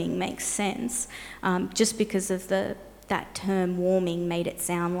warming makes sense, just because of that term warming made it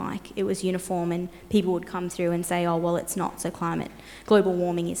sound like it was uniform, and people would come through and say, oh, well, it's not, so global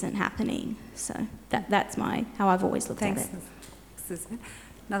warming isn't happening. So that's how I've always looked at it.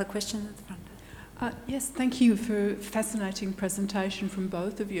 Another question at the front. Yes, thank you for a fascinating presentation from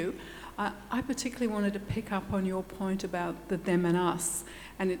both of you. I particularly wanted to pick up on your point about the them and us,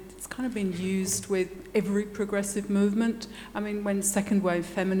 and it's kind of been used with every progressive movement. I mean, when second wave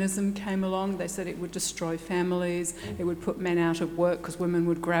feminism came along, they said it would destroy families, it would put men out of work because women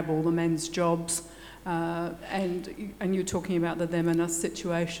would grab all the men's jobs. And you're talking about the them and us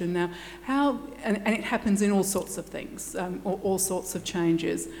situation now. And it happens in all sorts of things, all sorts of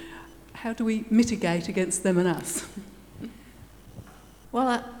changes. How do we mitigate against them and us?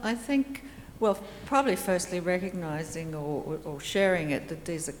 Well, I think, probably firstly recognising or sharing it that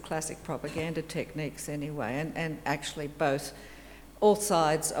these are classic propaganda techniques anyway, and actually all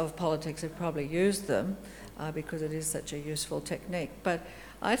sides of politics have probably used them because it is such a useful technique. But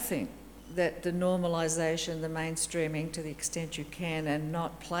I think that the normalisation, the mainstreaming to the extent you can, and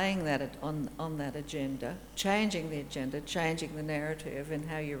not playing that on that agenda, changing the narrative and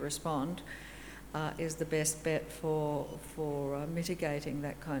how you respond, is the best bet for mitigating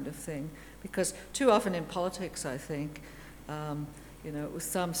that kind of thing. Because too often in politics, I think,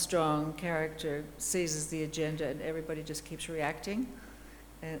 some strong character seizes the agenda and everybody just keeps reacting,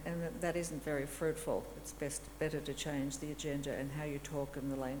 and that isn't very fruitful. It's better to change the agenda and how you talk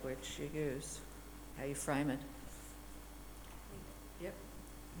and the language you use, how you frame it. Yep.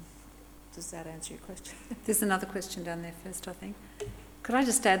 Does that answer your question? There's another question down there first, I think. Could I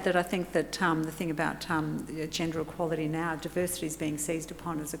just add that I think that the thing about gender equality now, diversity is being seized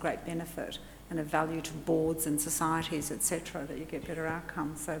upon as a great benefit and a value to boards and societies, etc., that you get better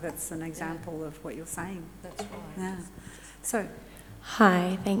outcomes. So that's an example of what you're saying. That's right. Yeah. So.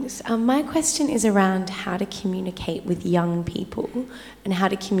 Hi, thanks. My question is around how to communicate with young people and how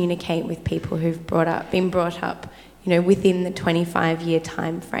to communicate with people who've been brought up, within the 25-year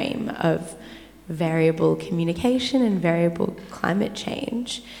time frame of variable communication and variable climate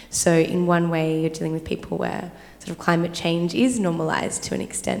change. So in one way, you're dealing with people where sort of climate change is normalised to an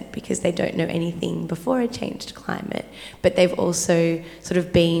extent because they don't know anything before a changed climate, but they've also sort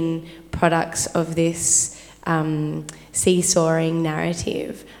of been products of this seesawing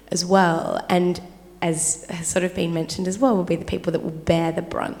narrative as well. And as has sort of been mentioned as well, will be the people that will bear the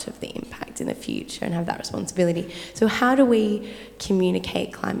brunt of the impact in the future and have that responsibility. So how do we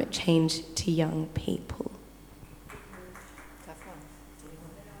communicate climate change to young people? Tough one. Do you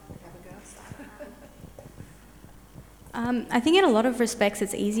want to have a go? I think in a lot of respects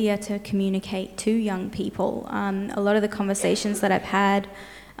it's easier to communicate to young people. A lot of the conversations that I've had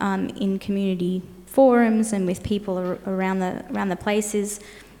in community forums and with people around the places,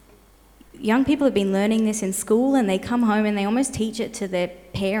 young people have been learning this in school and they come home and they almost teach it to their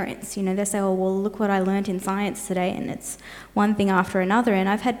parents. They say, oh, well, look what I learnt in science today, and it's one thing after another. And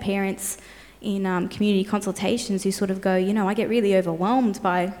I've had parents in community consultations who sort of go, I get really overwhelmed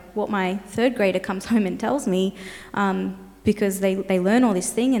by what my third grader comes home and tells me because they learn all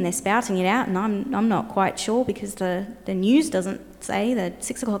this thing and they're spouting it out, and I'm not quite sure because the news doesn't say, the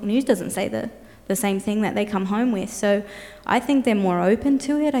 6 o'clock news doesn't say the same thing that they come home with. So I think they're more open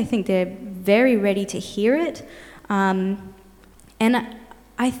to it. I think they're very ready to hear it. And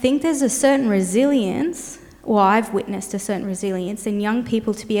I think there's a certain resilience, or I've witnessed a certain resilience in young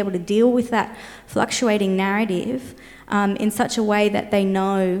people to be able to deal with that fluctuating narrative in such a way that they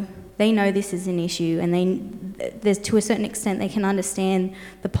know this is an issue, and there's, to a certain extent, they can understand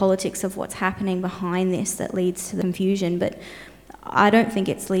the politics of what's happening behind this that leads to the confusion. But I don't think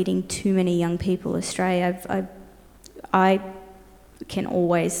it's leading too many young people astray. I can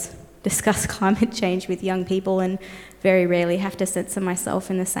always discuss climate change with young people and very rarely have to censor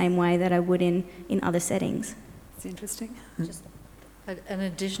myself in the same way that I would in other settings. It's interesting. Just an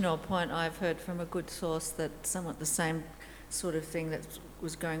additional point I've heard from a good source that somewhat the same sort of thing that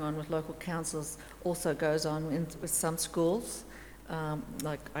was going on with local councils also goes on with some schools. I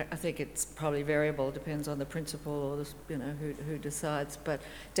think it's probably variable, depends on the principal or who decides. But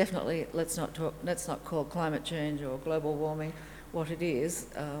definitely, let's not call climate change or global warming what it is.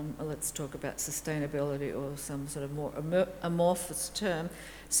 Let's talk about sustainability or some sort of more amorphous term.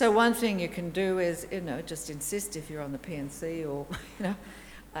 So one thing you can do is just insist if you're on the PNC or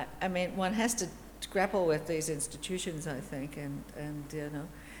I mean one has to grapple with these institutions, I think, and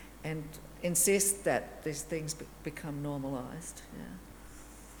insist that these things become normalised. Yeah.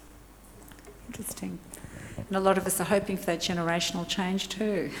 Interesting. And a lot of us are hoping for that generational change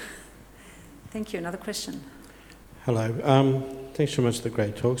too. Thank you. Another question. Hello. Thanks so much for the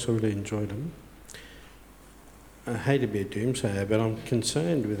great talks. I really enjoyed them. I hate to be a doomsayer, but I'm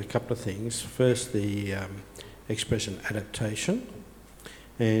concerned with a couple of things. First, the expression adaptation.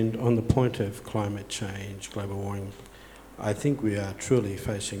 And on the point of climate change, global warming, I think we are truly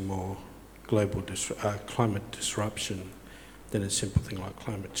facing more global climate disruption than a simple thing like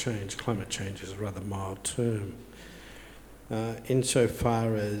climate change. Climate change is a rather mild term.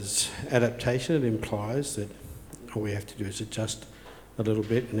 Insofar as adaptation, it implies that all we have to do is adjust a little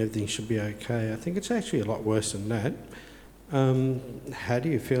bit and everything should be okay. I think it's actually a lot worse than that. How do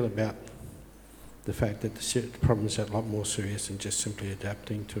you feel about the fact that the problem is a lot more serious than just simply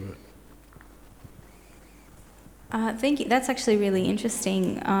adapting to it? Thank you. That's actually really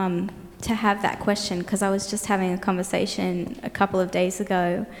interesting to have that question, because I was just having a conversation a couple of days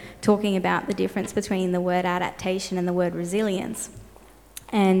ago talking about the difference between the word adaptation and the word resilience.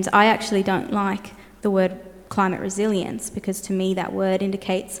 And I actually don't like the word climate resilience, because to me that word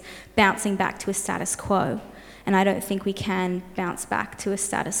indicates bouncing back to a status quo. And I don't think we can bounce back to a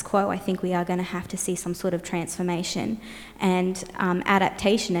status quo. I think we are going to have to see some sort of transformation. And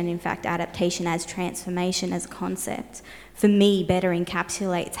adaptation, and in fact adaptation as transformation as a concept, for me better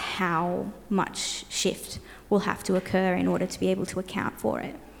encapsulates how much shift will have to occur in order to be able to account for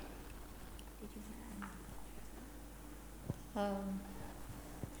it.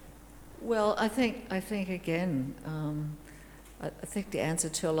 Well, I think again, I think the answer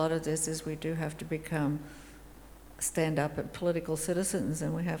to a lot of this is we do have to stand up at political citizens,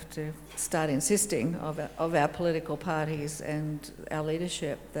 and we have to start insisting of our political parties and our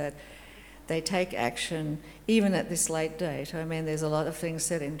leadership that they take action even at this late date. I mean, there's a lot of things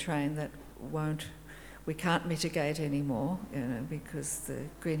set in train that we can't mitigate anymore, because the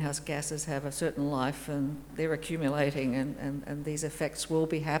greenhouse gases have a certain life and they're accumulating, and these effects will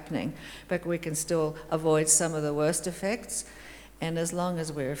be happening. But we can still avoid some of the worst effects, and as long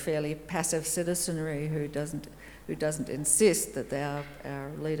as we're a fairly passive citizenry who doesn't insist that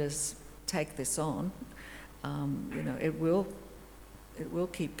our leaders take this on, it will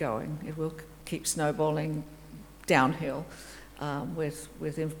keep going. It will keep snowballing downhill with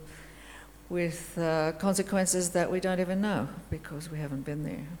consequences that we don't even know because we haven't been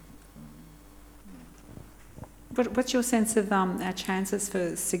there. What's your sense of our chances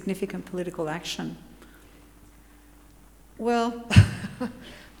for significant political action? Well,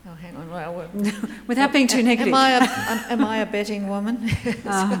 oh, hang on. Well, without being too negative. Am I a betting woman?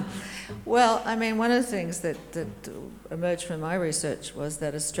 Well, I mean, one of the things that emerged from my research was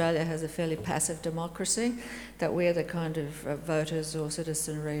that Australia has a fairly passive democracy, that we're the kind of voters or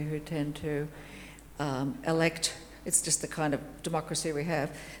citizenry who tend to elect. It's just the kind of democracy we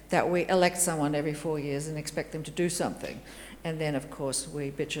have, that we elect someone every 4 years and expect them to do something. And then, of course,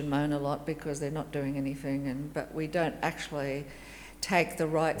 we bitch and moan a lot because they're not doing anything, but we don't actually take the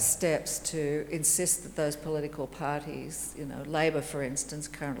right steps to insist that those political parties, Labor, for instance,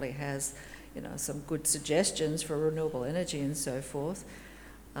 currently has, some good suggestions for renewable energy and so forth.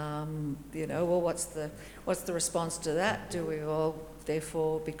 Well, what's the response to that? Do we all,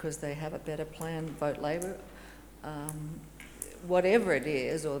 therefore, because they have a better plan, vote Labor? Whatever it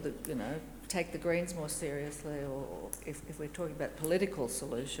is, or take the Greens more seriously, or if we're talking about political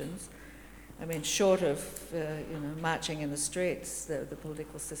solutions, I mean, short of marching in the streets, the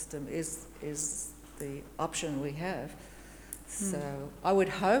political system is the option we have. So I would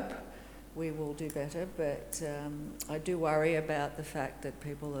hope we will do better, but I do worry about the fact that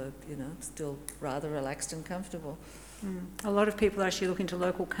people are, still rather relaxed and comfortable. A lot of people are actually looking to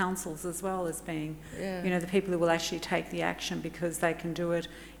local councils as well as being, the people who will actually take the action because they can do it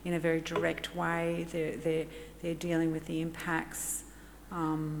in a very direct way. They're dealing with the impacts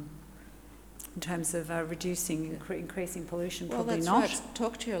in terms of reducing, increasing pollution. Well, probably that's not. Right.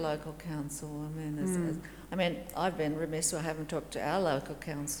 Talk to your local council. I mean, I've been remiss, I haven't talked to our local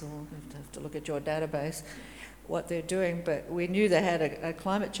council. You have to look at your database, what they're doing. But we knew they had a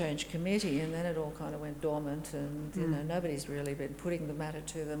climate change committee, and then it all kind of went dormant, and nobody's really been putting the matter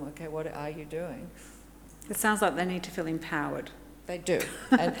to them. Okay, what are you doing? It sounds like they need to feel empowered. They do,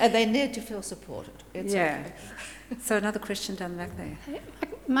 and they need to feel supported. It's okay. So another question down the back there.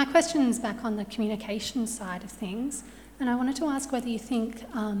 My question is back on the communication side of things, and I wanted to ask whether you think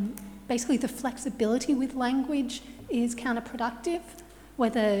basically the flexibility with language is counterproductive,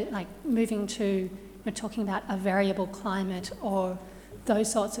 whether like moving to talking about a variable climate or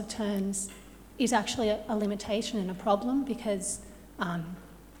those sorts of terms is actually a limitation and a problem because,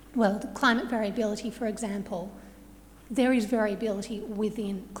 the climate variability, for example, there is variability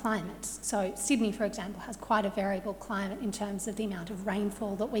within climates. So Sydney, for example, has quite a variable climate in terms of the amount of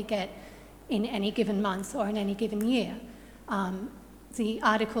rainfall that we get in any given month or in any given year. The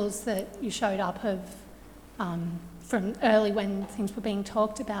articles that you showed up from early when things were being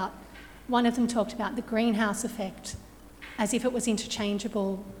talked about, one of them talked about the greenhouse effect as if it was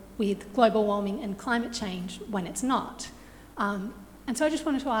interchangeable with global warming and climate change when it's not. And so I just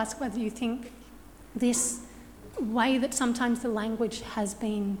wanted to ask whether you think this way that sometimes the language has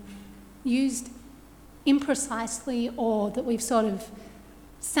been used imprecisely, or that we've sort of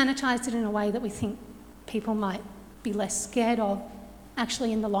sanitised it in a way that we think people might be less scared of,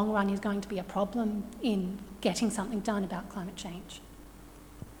 actually in the long run is going to be a problem in getting something done about climate change?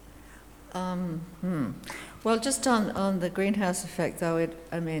 Well, just on the greenhouse effect, though,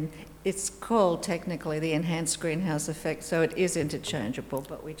 it's called technically the enhanced greenhouse effect, so it is interchangeable,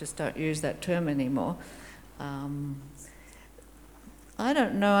 but we just don't use that term anymore. I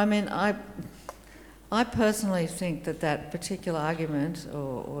don't know. I personally think that particular argument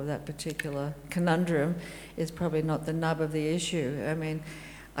or that particular conundrum is probably not the nub of the issue.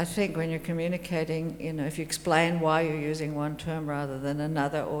 I think when you're communicating, if you explain why you're using one term rather than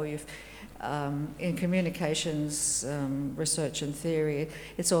another, or in communications research and theory,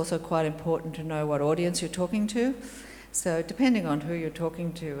 it's also quite important to know what audience you're talking to. So depending on who you're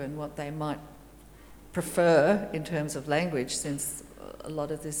talking to and what they might prefer in terms of language, since a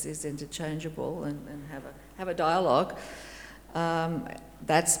lot of this is interchangeable and have a dialogue,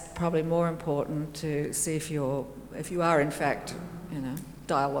 that's probably more important to see if you are in fact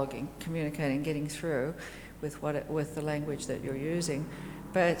dialoguing, communicating, getting through with the language that you're using.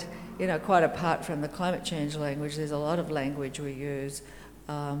 But quite apart from the climate change language, there's a lot of language we use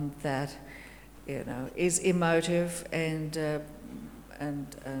that is emotive and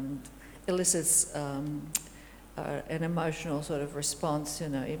elicits an emotional sort of response.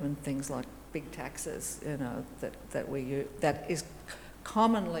 Even things like big taxes, that is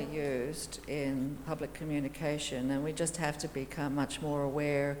commonly used in public communication, and we just have to become much more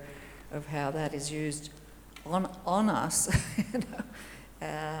aware of how that is used on us,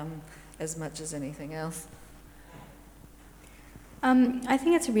 as much as anything else. I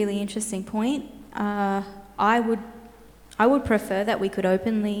think it's a really interesting point. I would prefer that we could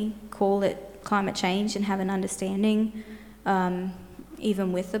openly call it climate change and have an understanding,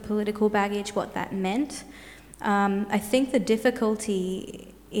 even with the political baggage, what that meant. I think the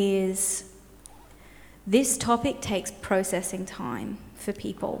difficulty is this topic takes processing time for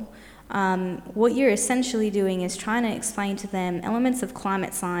people. What you're essentially doing is trying to explain to them elements of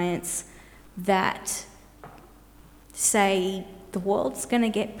climate science that say the world's going to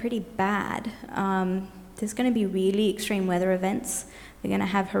get pretty bad. There's going to be really extreme weather events. They're going to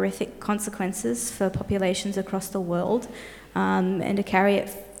have horrific consequences for populations across the world. And to carry it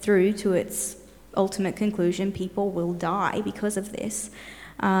through to its ultimate conclusion, people will die because of this.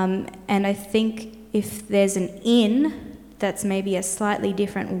 And I think if there's an "in" that's maybe a slightly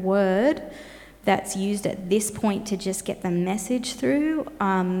different word that's used at this point to just get the message through,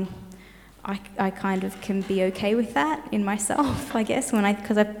 I kind of can be okay with that in myself, I guess,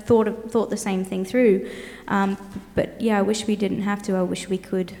 because I've thought the same thing through. But yeah, I wish we didn't have to. I wish we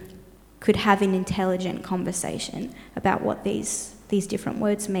could have an intelligent conversation about what these different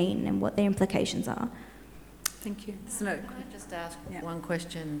words mean and what their implications are. Thank you. Can I just ask one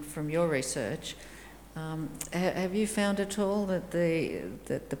question from your research? Have you found at all that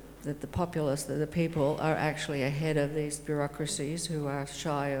the populace, that the people, are actually ahead of these bureaucracies who are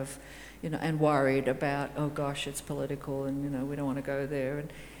shy of, and worried about, oh gosh, it's political and we don't want to go there?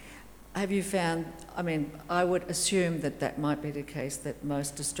 And have you found? I would assume that might be the case, that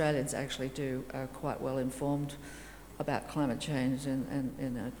most Australians actually are quite well informed about climate change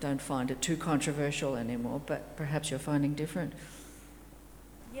and don't find it too controversial anymore. But perhaps you're finding different.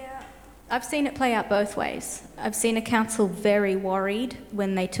 Yeah. I've seen it play out both ways. I've seen a council very worried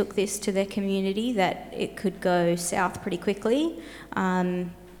when they took this to their community that it could go south pretty quickly,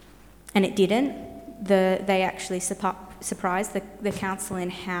 and it didn't. They actually surprised the council in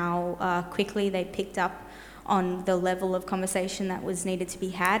how quickly they picked up on the level of conversation that was needed to be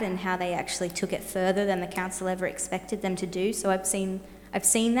had, and how they actually took it further than the council ever expected them to do. So I've seen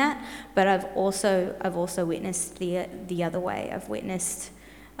that, but I've also witnessed the other way. I've witnessed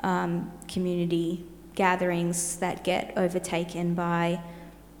community gatherings that get overtaken by,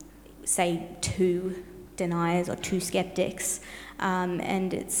 say, 2 deniers or 2 skeptics,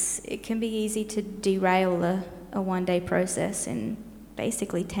 and it can be easy to derail a one-day process in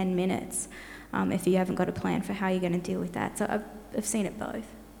basically 10 minutes if you haven't got a plan for how you're going to deal with that. So I've seen it both.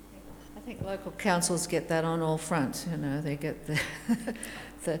 I think local councils get that on all fronts. They get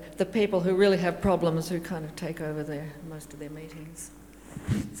the people who really have problems who kind of take over most of their meetings.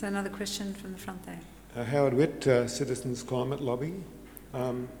 So another question from the front there. Howard Witt, Citizens Climate Lobby.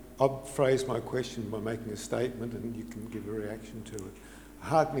 I'll phrase my question by making a statement and you can give a reaction to it.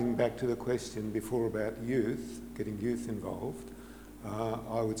 Harkening back to the question before about youth, getting youth involved,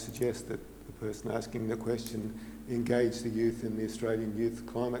 I would suggest that the person asking the question, engage the youth in the Australian Youth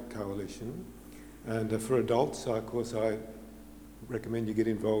Climate Coalition. And for adults, of course, I recommend you get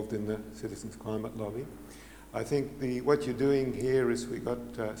involved in the Citizens Climate Lobby. I think what you're doing here is we've got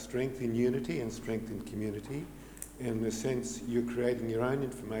strength in unity and strength in community. In the sense, you're creating your own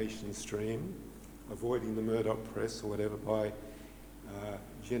information stream, avoiding the Murdoch press or whatever by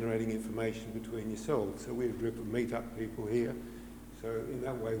generating information between yourselves. So we're a group of meet-up people here. So in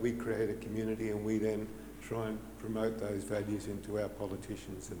that way, we create a community and we then try and promote those values into our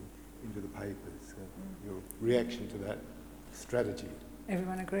politicians and into the papers. So your reaction to that strategy?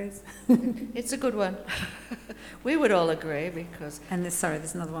 Everyone agrees? It's a good one. We would all agree because... And there's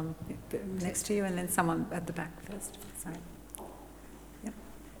another one next to you and then someone at the back first. Sorry. Yep.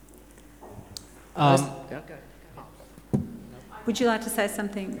 Would you like to say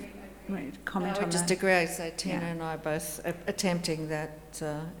something, comment on that? I just agree. I say Tina and I are both attempting that,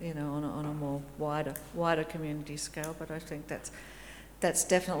 on a more wider community scale, but I think that's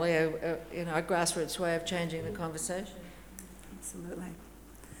definitely a grassroots way of changing the conversation. Absolutely.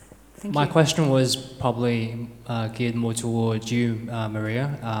 My question was probably geared more towards you,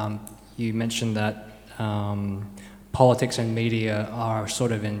 Maria. You mentioned that politics and media are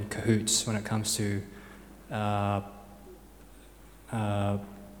sort of in cahoots when it comes to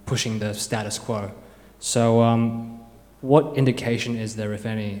pushing the status quo. So what indication is there, if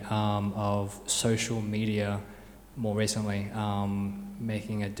any, of social media more recently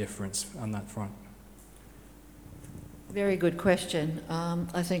making a difference on that front? Very good question.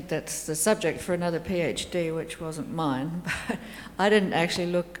 I think that's the subject for another PhD, which wasn't mine. I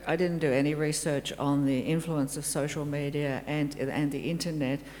didn't do any research on the influence of social media and the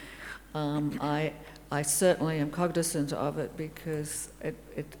internet. I certainly am cognizant of it because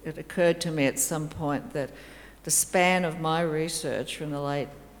it occurred to me at some point that the span of my research from the late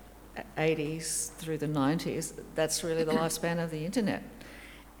 80s through the 90s, that's really the lifespan of the internet.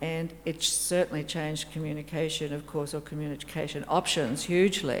 And it certainly changed communication, of course, or communication options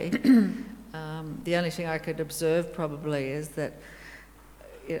hugely. The only thing I could observe probably is that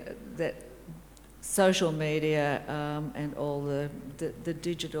social media and all the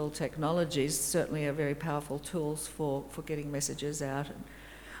digital technologies certainly are very powerful tools for getting messages out,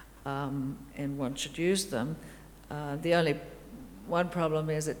 and one should use them. The only one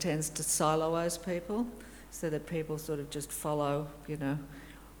problem is it tends to siloise people, so that people sort of just follow,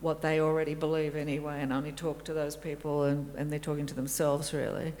 what they already believe anyway, and only talk to those people, and they're talking to themselves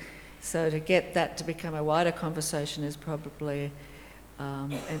really. So to get that to become a wider conversation is probably a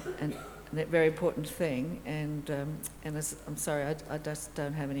very important thing. And I'm sorry, I just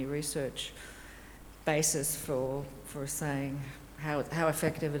don't have any research basis for saying how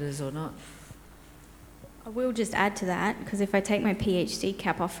effective it is or not. I will just add to that, because if I take my PhD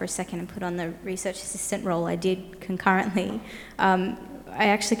cap off for a second and put on the research assistant role I did concurrently, I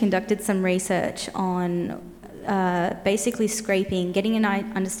actually conducted some research on basically scraping, getting an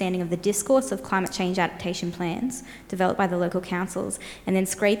understanding of the discourse of climate change adaptation plans developed by the local councils, and then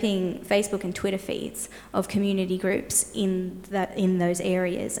scraping Facebook and Twitter feeds of community groups in those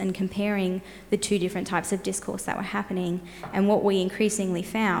areas and comparing the two different types of discourse that were happening. And what we increasingly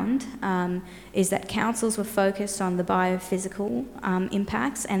found is that councils were focused on the biophysical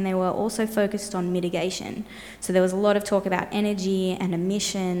impacts, and they were also focused on mitigation. So there was a lot of talk about energy and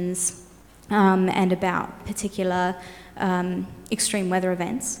emissions, and about particular extreme weather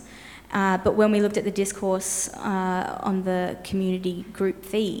events. But when we looked at the discourse on the community group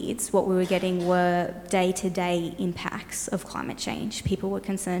feeds, what we were getting were day-to-day impacts of climate change. People were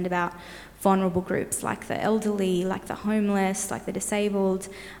concerned about vulnerable groups like the elderly, like the homeless, like the disabled.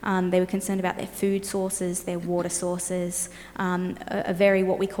 They were concerned about their food sources, their water sources, a very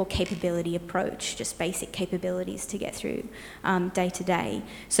what we call capability approach, just basic capabilities to get through day to day.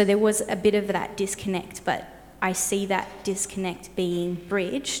 So there was a bit of that disconnect, but I see that disconnect being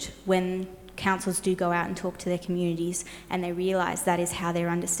bridged when councils do go out and talk to their communities and they realise that is how they're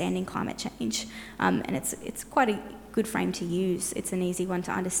understanding climate change. And it's quite a good frame to use. It's an easy one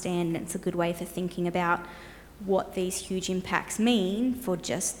to understand, and it's a good way for thinking about what these huge impacts mean for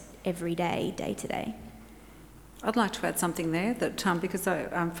just everyday, day-to-day. I'd like to add something there, that because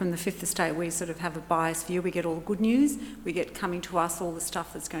from the Fifth Estate we sort of have a biased view. We get all the good news, we get coming to us all the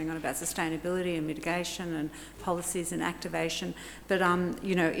stuff that's going on about sustainability and mitigation and policies and activation. But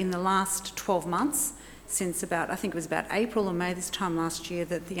in the last 12 months, since I think it was about April or May this time last year,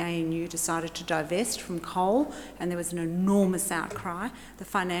 that the ANU decided to divest from coal, and there was an enormous outcry. The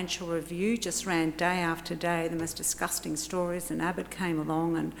Financial Review just ran day after day the most disgusting stories, and Abbott came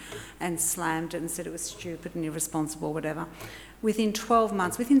along and slammed it and said it was stupid and irresponsible, whatever. within 12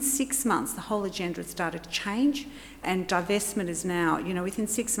 months, within 6 months, the whole agenda had started to change, and divestment is now, within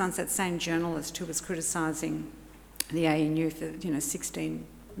 6 months, that same journalist who was criticising the ANU for, $16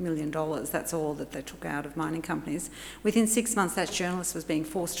 million, that's all that they took out of mining companies. Within 6 months, that journalist was being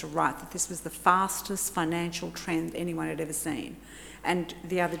forced to write that this was the fastest financial trend anyone had ever seen. And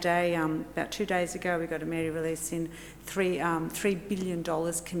the other day, about 2 days ago, we got a media release in $3 billion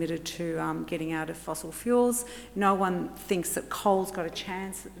committed to getting out of fossil fuels. No one thinks that coal's got a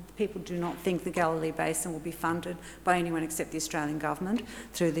chance. People do not think the Galilee Basin will be funded by anyone except the Australian government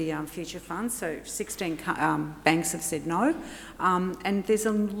through the Future Fund. So 16 banks have said no. And there's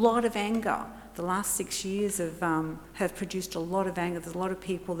a lot of anger. The last 6 years have produced a lot of anger. There's a lot of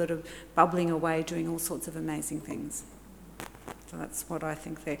people that are bubbling away doing all sorts of amazing things. So that's what I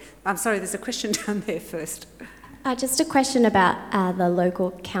think there. I'm sorry, there's a question down there first. Just a question about the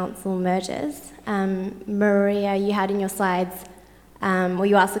local council mergers. Maria, you had in your slides, where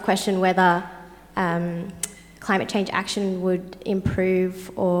you asked the question whether climate change action would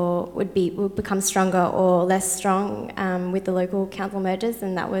improve or would become stronger or less strong with the local council mergers,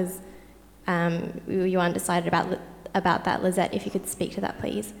 and that was you were undecided about that. Lisette, if you could speak to that,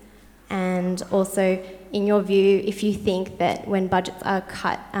 please. And also, in your view, if you think that when budgets are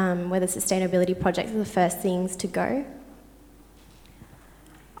cut, whether sustainability projects are the first things to go?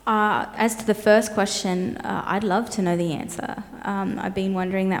 As to the first question, I'd love to know the answer. I've been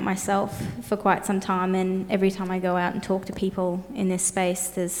wondering that myself for quite some time, and every time I go out and talk to people in this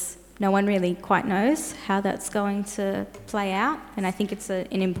space, no one really quite knows how that's going to play out. And I think it's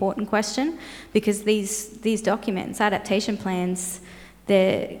an important question, because these documents, adaptation plans,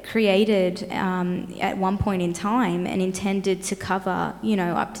 they're created at one point in time and intended to cover,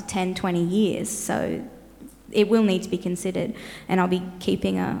 up to 10, 20 years. So it will need to be considered, and I'll be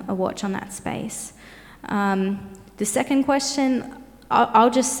keeping a watch on that space. The second question, I'll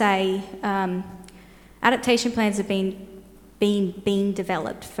just say adaptation plans have been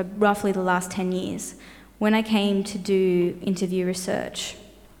developed for roughly the last 10 years. When I came to do interview research,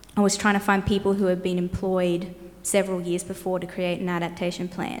 I was trying to find people who had been employed several years before to create an adaptation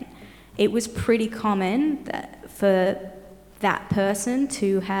plan. It was pretty common for that person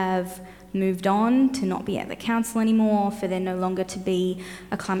to have moved on, to not be at the council anymore, for there no longer to be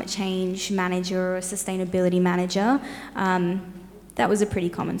a climate change manager or a sustainability manager. That was a pretty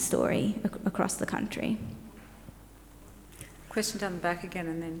common story across the country. Question down the back again,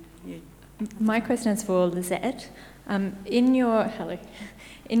 and then you. My question is for Lisette. In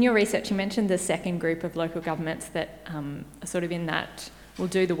your research, you mentioned the second group of local governments that are sort of in that will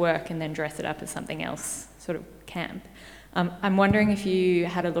do the work and then dress it up as something else sort of camp. I'm wondering if you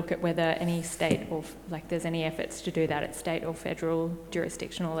had a look at whether any state or there's any efforts to do that at state or federal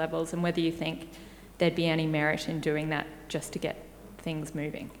jurisdictional levels, and whether you think there'd be any merit in doing that just to get things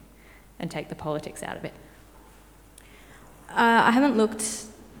moving and take the politics out of it. I haven't looked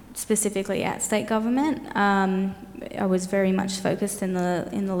specifically at state government. I was very much focused in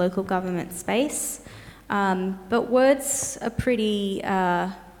the local government space, but words are pretty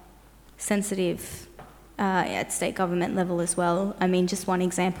sensitive at state government level as well. I mean, just one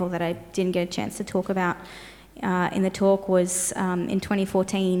example that I didn't get a chance to talk about in the talk was in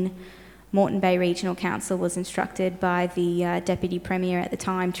 2014, Moreton Bay Regional Council was instructed by the Deputy Premier at the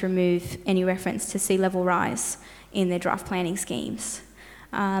time to remove any reference to sea level rise in their draft planning schemes.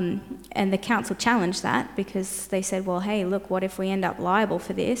 And the council challenged that, because they said, well, hey, look, what if we end up liable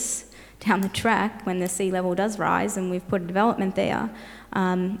for this down the track when the sea level does rise and we've put a development there?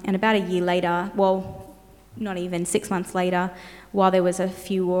 And about a year later, well, not even 6 months later, while there was a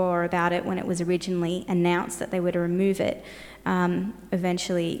furore about it when it was originally announced that they were to remove it,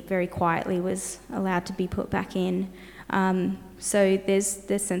 eventually, very quietly, was allowed to be put back in. So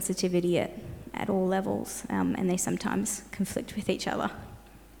there's sensitivity at all levels, and they sometimes conflict with each other.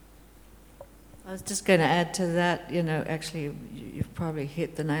 I was just going to add to that, actually you've probably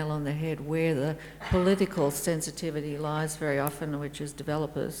hit the nail on the head where the political sensitivity lies very often, which is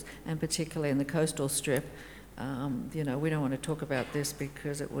developers, and particularly in the coastal strip. We don't want to talk about this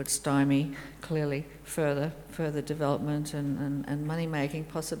because it would stymie clearly further development and money-making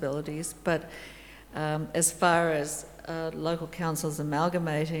possibilities. But as far as local councils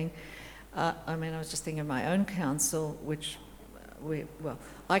amalgamating, I was just thinking of my own council, which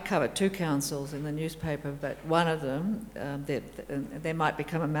I cover 2 councils in the newspaper, but one of them, they might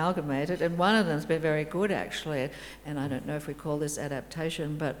become amalgamated, and one of them's been very good actually, and I don't know if we call this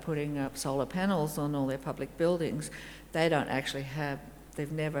adaptation, but putting up solar panels on all their public buildings. They don't actually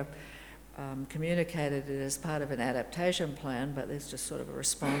they've never communicated it as part of an adaptation plan, but there's just sort of a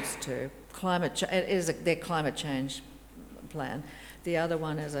response to climate change. It is their climate change plan. The other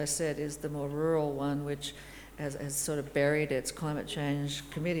one, as I said, is the more rural one, which has sort of buried its climate change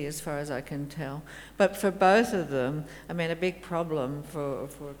committee as far as I can tell. But for both of them, I mean, a big problem for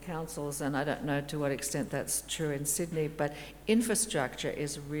councils, and I don't know to what extent that's true in Sydney, but infrastructure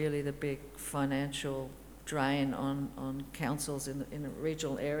is really the big financial drain on councils in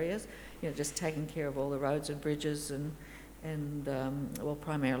regional areas. You know, just taking care of all the roads and bridges and well,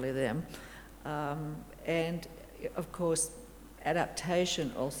 primarily them. And of course,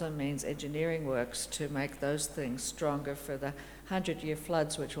 adaptation also means engineering works to make those things stronger for the 100-year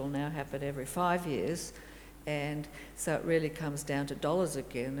floods, which will now happen every 5 years. And so it really comes down to dollars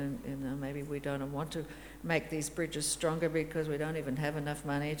again, and maybe we don't want to make these bridges stronger because we don't even have enough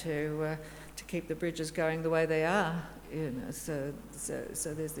money to keep the bridges going the way they are. You know, so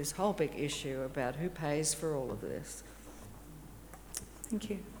there's this whole big issue about who pays for all of this.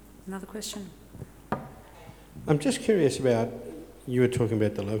 Thank you. Another question? I'm just curious about, you were talking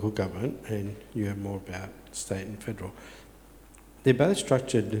about the local government and you have more about state and federal. They're both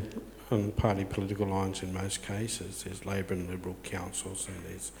structured on party political lines in most cases. There's Labor and Liberal councils and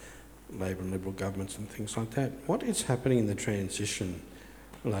there's Labor and Liberal governments and things like that. What is happening in the transition,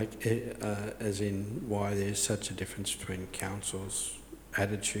 like as in why there's such a difference between councils'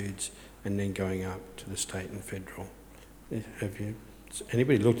 attitudes and then going up to the state and federal? Have you...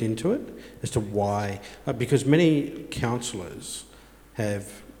 anybody looked into it as to why? Because many councillors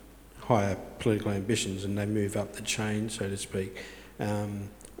have higher political ambitions and they move up the chain, so to speak.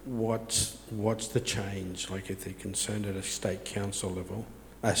 What's the change? Like if they're concerned at a state council level,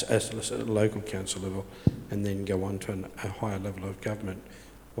 as a local council level, and then go on to a higher level of government,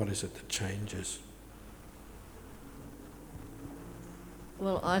 what is it that changes?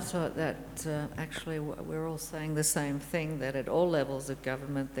 Well, I thought that actually we're all saying the same thing, that at all levels of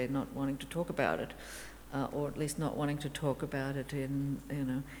government they're not wanting to talk about it, or at least not wanting to talk about it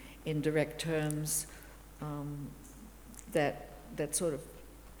in direct terms that sort of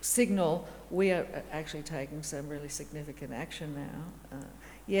signal we are actually taking some really significant action now.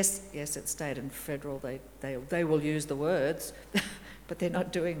 Yes, at state and federal they will use the words, but they're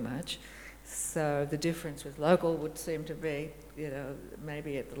not doing much. So the difference with local would seem to be,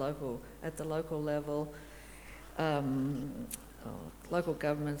 maybe at the local level, local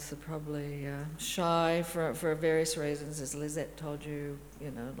governments are probably shy for various reasons, as Lisette told you.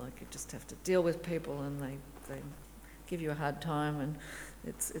 Like you just have to deal with people, and they give you a hard time, and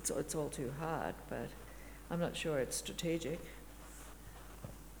it's all too hard. But I'm not sure it's strategic.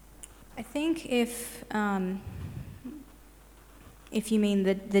 I think if you mean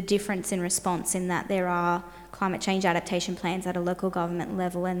the difference in response, in that there are climate change adaptation plans at a local government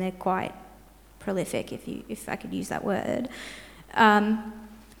level and they're quite prolific, if I could use that word.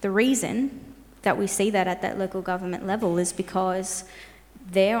 The reason that we see that at that local government level is because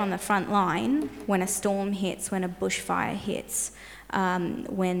they're on the front line when a storm hits, when a bushfire hits,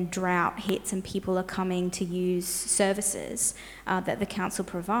 when drought hits and people are coming to use services that the council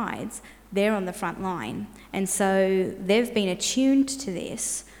provides. They're on the front line. And so they've been attuned to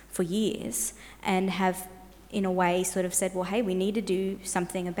this for years and have, in a way, sort of said, well, hey, we need to do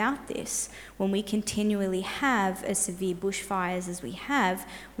something about this. When we continually have as severe bushfires as we have,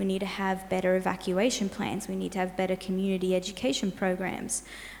 we need to have better evacuation plans. We need to have better community education programs.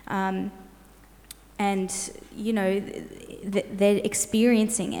 And, they're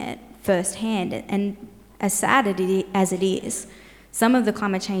experiencing it firsthand. And as sad as it is, some of the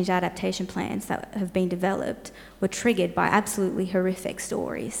climate change adaptation plans that have been developed were triggered by absolutely horrific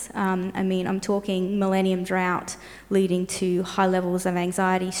stories. I'm talking millennium drought leading to high levels of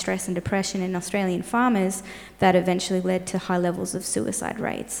anxiety, stress and depression in Australian farmers that eventually led to high levels of suicide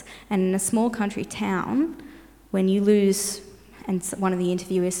rates. And in a small country town, when you lose, and one of the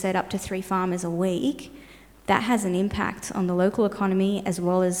interviewers said, up to 3 farmers a week, that has an impact on the local economy as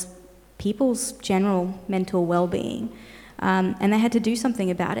well as people's general mental well-being. And they had to do something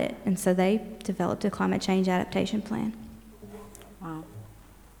about it, and so they developed a climate change adaptation plan. Wow.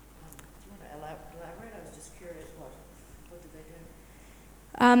 Elaborate? I was just curious, what did they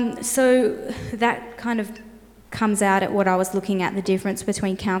do? So that kind of comes out at what I was looking at, the difference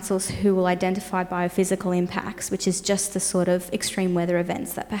between councils who will identify biophysical impacts, which is just the sort of extreme weather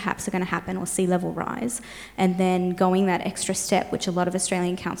events that perhaps are going to happen, or sea level rise, and then going that extra step, which a lot of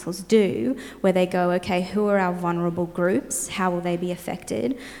Australian councils do, where they go, okay, who are our vulnerable groups? How will they be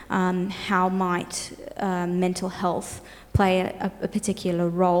affected? How might mental health play a particular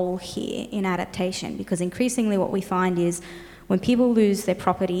role here in adaptation? Because increasingly what we find is when people lose their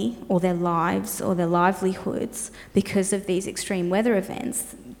property or their lives or their livelihoods because of these extreme weather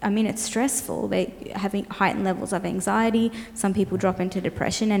events, it's stressful. They're having heightened levels of anxiety. Some people drop into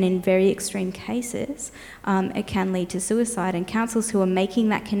depression, and in very extreme cases, it can lead to suicide. And councils who are making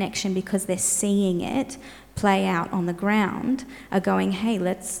that connection because they're seeing it play out on the ground are going, hey,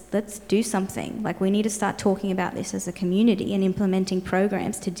 let's do something. Like, we need to start talking about this as a community and implementing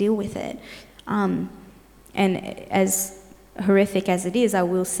programs to deal with it. And as horrific as it is, I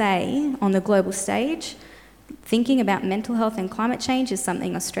will say, on the global stage, thinking about mental health and climate change is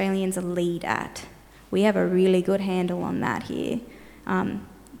something Australians are lead at. We have a really good handle on that here,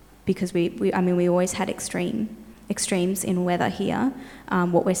 because we always had extremes in weather here.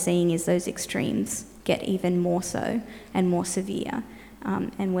 What we're seeing is those extremes get even more so and more severe,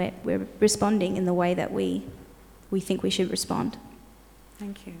 and we're responding in the way that we think we should respond.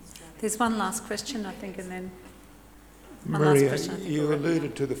 Thank you. There's one last question, I think, and then... Maria, you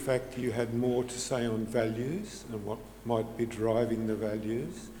alluded to the fact you had more to say on values and what might be driving the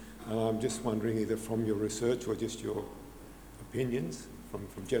values. And I'm just wondering, either from your research or just your opinions from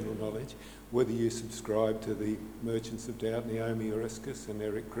general knowledge, whether you subscribe to the Merchants of Doubt, Naomi Oreskes and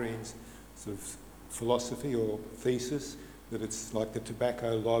Eric Green's sort of philosophy or thesis that it's like the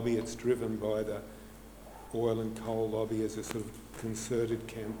tobacco lobby, it's driven by the oil and coal lobby as a sort of concerted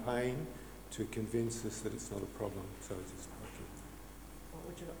campaign to convince us that it's not a problem. So just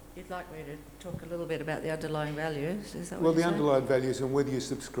you'd like me to talk a little bit about the underlying values? Is that what well, the saying? underlying values, and whether you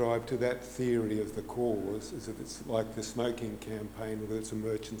subscribe to that theory of the cause, is that it's like the smoking campaign, whether it's a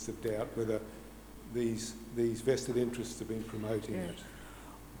Merchants of Doubt, whether these vested interests have been promoting it.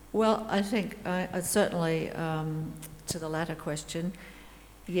 Well, I think I certainly, to the latter question,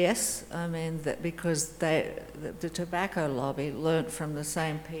 yes, I mean, that because the tobacco lobby learnt from the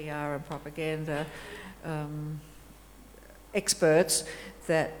same PR and propaganda experts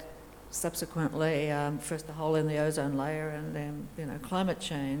that subsequently, first the hole in the ozone layer and then, climate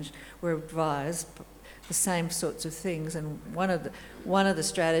change, were advised the same sorts of things. And one of the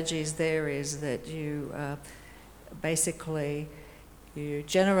strategies there is that you basically you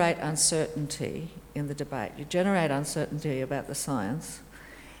generate uncertainty in the debate. You generate uncertainty about the science,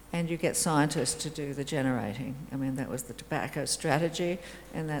 and you get scientists to do the generating. I mean, that was the tobacco strategy,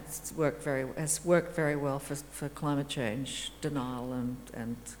 and has worked very well for climate change denial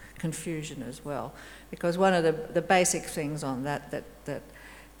and confusion as well. Because one of the basic things on that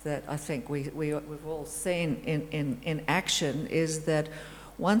I think we've all seen in action is that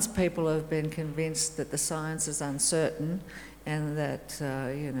once people have been convinced that the science is uncertain and that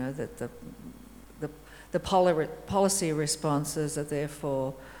that the policy responses are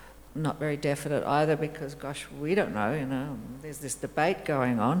therefore not very definite either, because gosh, we don't know, there's this debate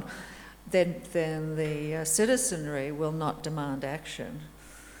going on, then the citizenry will not demand action.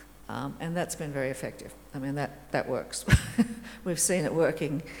 And that's been very effective. I mean, that works. We've seen it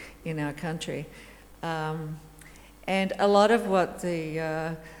working in our country. And a lot of what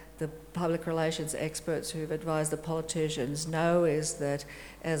the public relations experts who've advised the politicians know is that,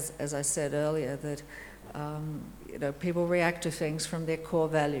 as I said earlier, that people react to things from their core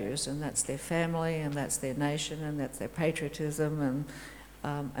values, and that's their family, and that's their nation, and that's their patriotism,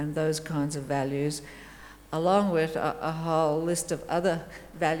 and those kinds of values, along with a whole list of other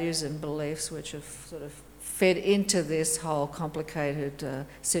values and beliefs which have sort of fed into this whole complicated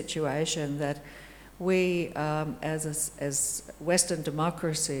situation that we, as Western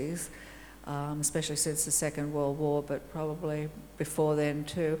democracies, especially since the Second World War, but probably before then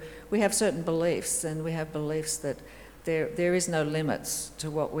too, we have certain beliefs, and we have beliefs that there is no limits to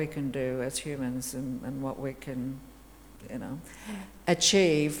what we can do as humans and what we can,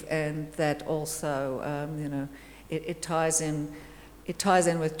 achieve, and that also, it ties in. It ties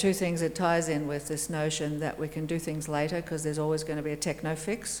in with two things. It ties in with this notion that we can do things later because there's always going to be a techno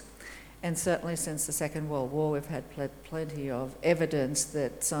fix. And certainly since the Second World War, we've had plenty of evidence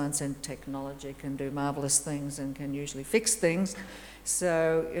that science and technology can do marvellous things and can usually fix things.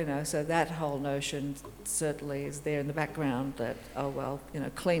 So, so that whole notion certainly is there in the background that,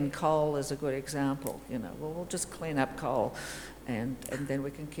 clean coal is a good example. We'll just clean up coal and then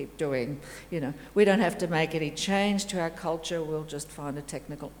we can keep doing, we don't have to make any change to our culture, we'll just find a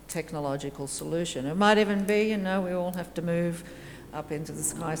technological solution. It might even be, we all have to move up into the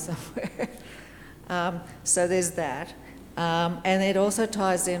sky somewhere. So there's that. And it also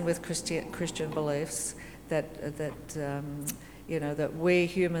ties in with Christian beliefs that we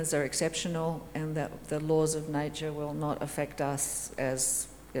humans are exceptional and that the laws of nature will not affect us as,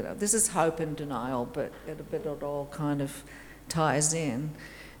 this is hope and denial, but it all kind of ties in.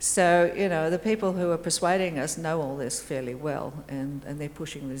 So, the people who are persuading us know all this fairly well, and they're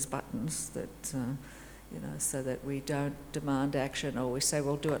pushing these buttons that, so that we don't demand action, or we say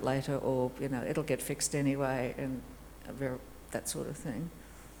we'll do it later, or, it'll get fixed anyway, and that sort of thing.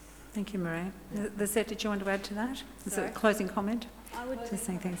 Thank you, Marie. Lisette, did you want to add to that? Is it a closing comment? I would just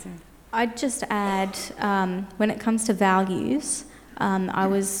say thanks. I'd just add, when it comes to values, I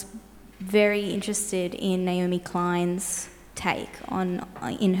was very interested in Naomi Klein's take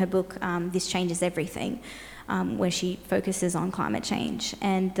in her book, This Changes Everything, where she focuses on climate change.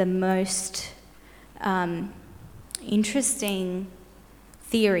 And the most interesting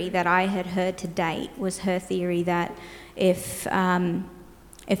theory that I had heard to date was her theory that if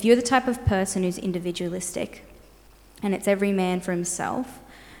you're the type of person who's individualistic and it's every man for himself,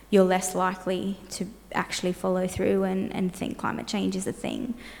 you're less likely to actually follow through and think climate change is a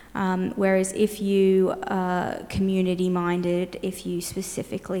thing. Whereas if you are community-minded, if you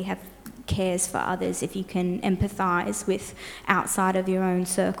specifically have cares for others, if you can empathise with outside of your own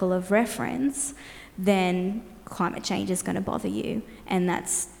circle of reference, then climate change is going to bother you. And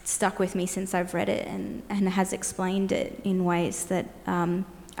that's stuck with me since I've read it, and has explained it in ways that I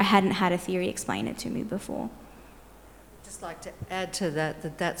hadn't had a theory explain it to me before. Just like to add to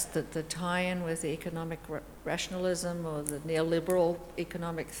that's the tie-in with the economic rationalism, or the neoliberal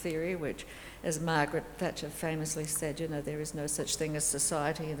economic theory, which, as Margaret Thatcher famously said, there is no such thing as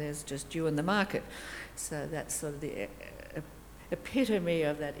society, there's just you and the market. So that's sort of the epitome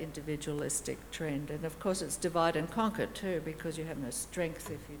of that individualistic trend. And of course it's divide and conquer too, because you have no strength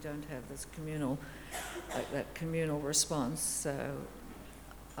if you don't have this communal response. So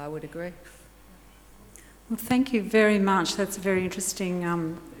I would agree. Well, thank you very much. That's a very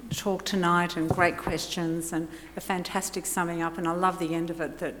interesting talk tonight, and great questions, and a fantastic summing up. And I love the end of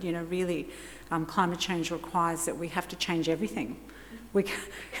it, that really climate change requires that we have to change everything.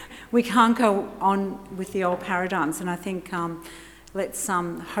 We can't go on with the old paradigms, and I think let's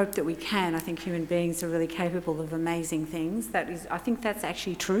hope that we can. I think human beings are really capable of amazing things. I think that's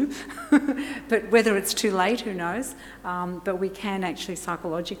actually true. But whether it's too late, who knows? But we can actually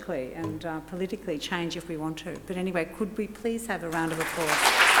psychologically and politically change if we want to. But anyway, could we please have a round of applause?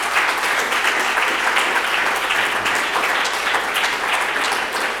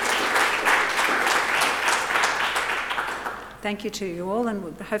 Thank you to you all, and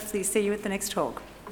we'll hopefully see you at the next talk.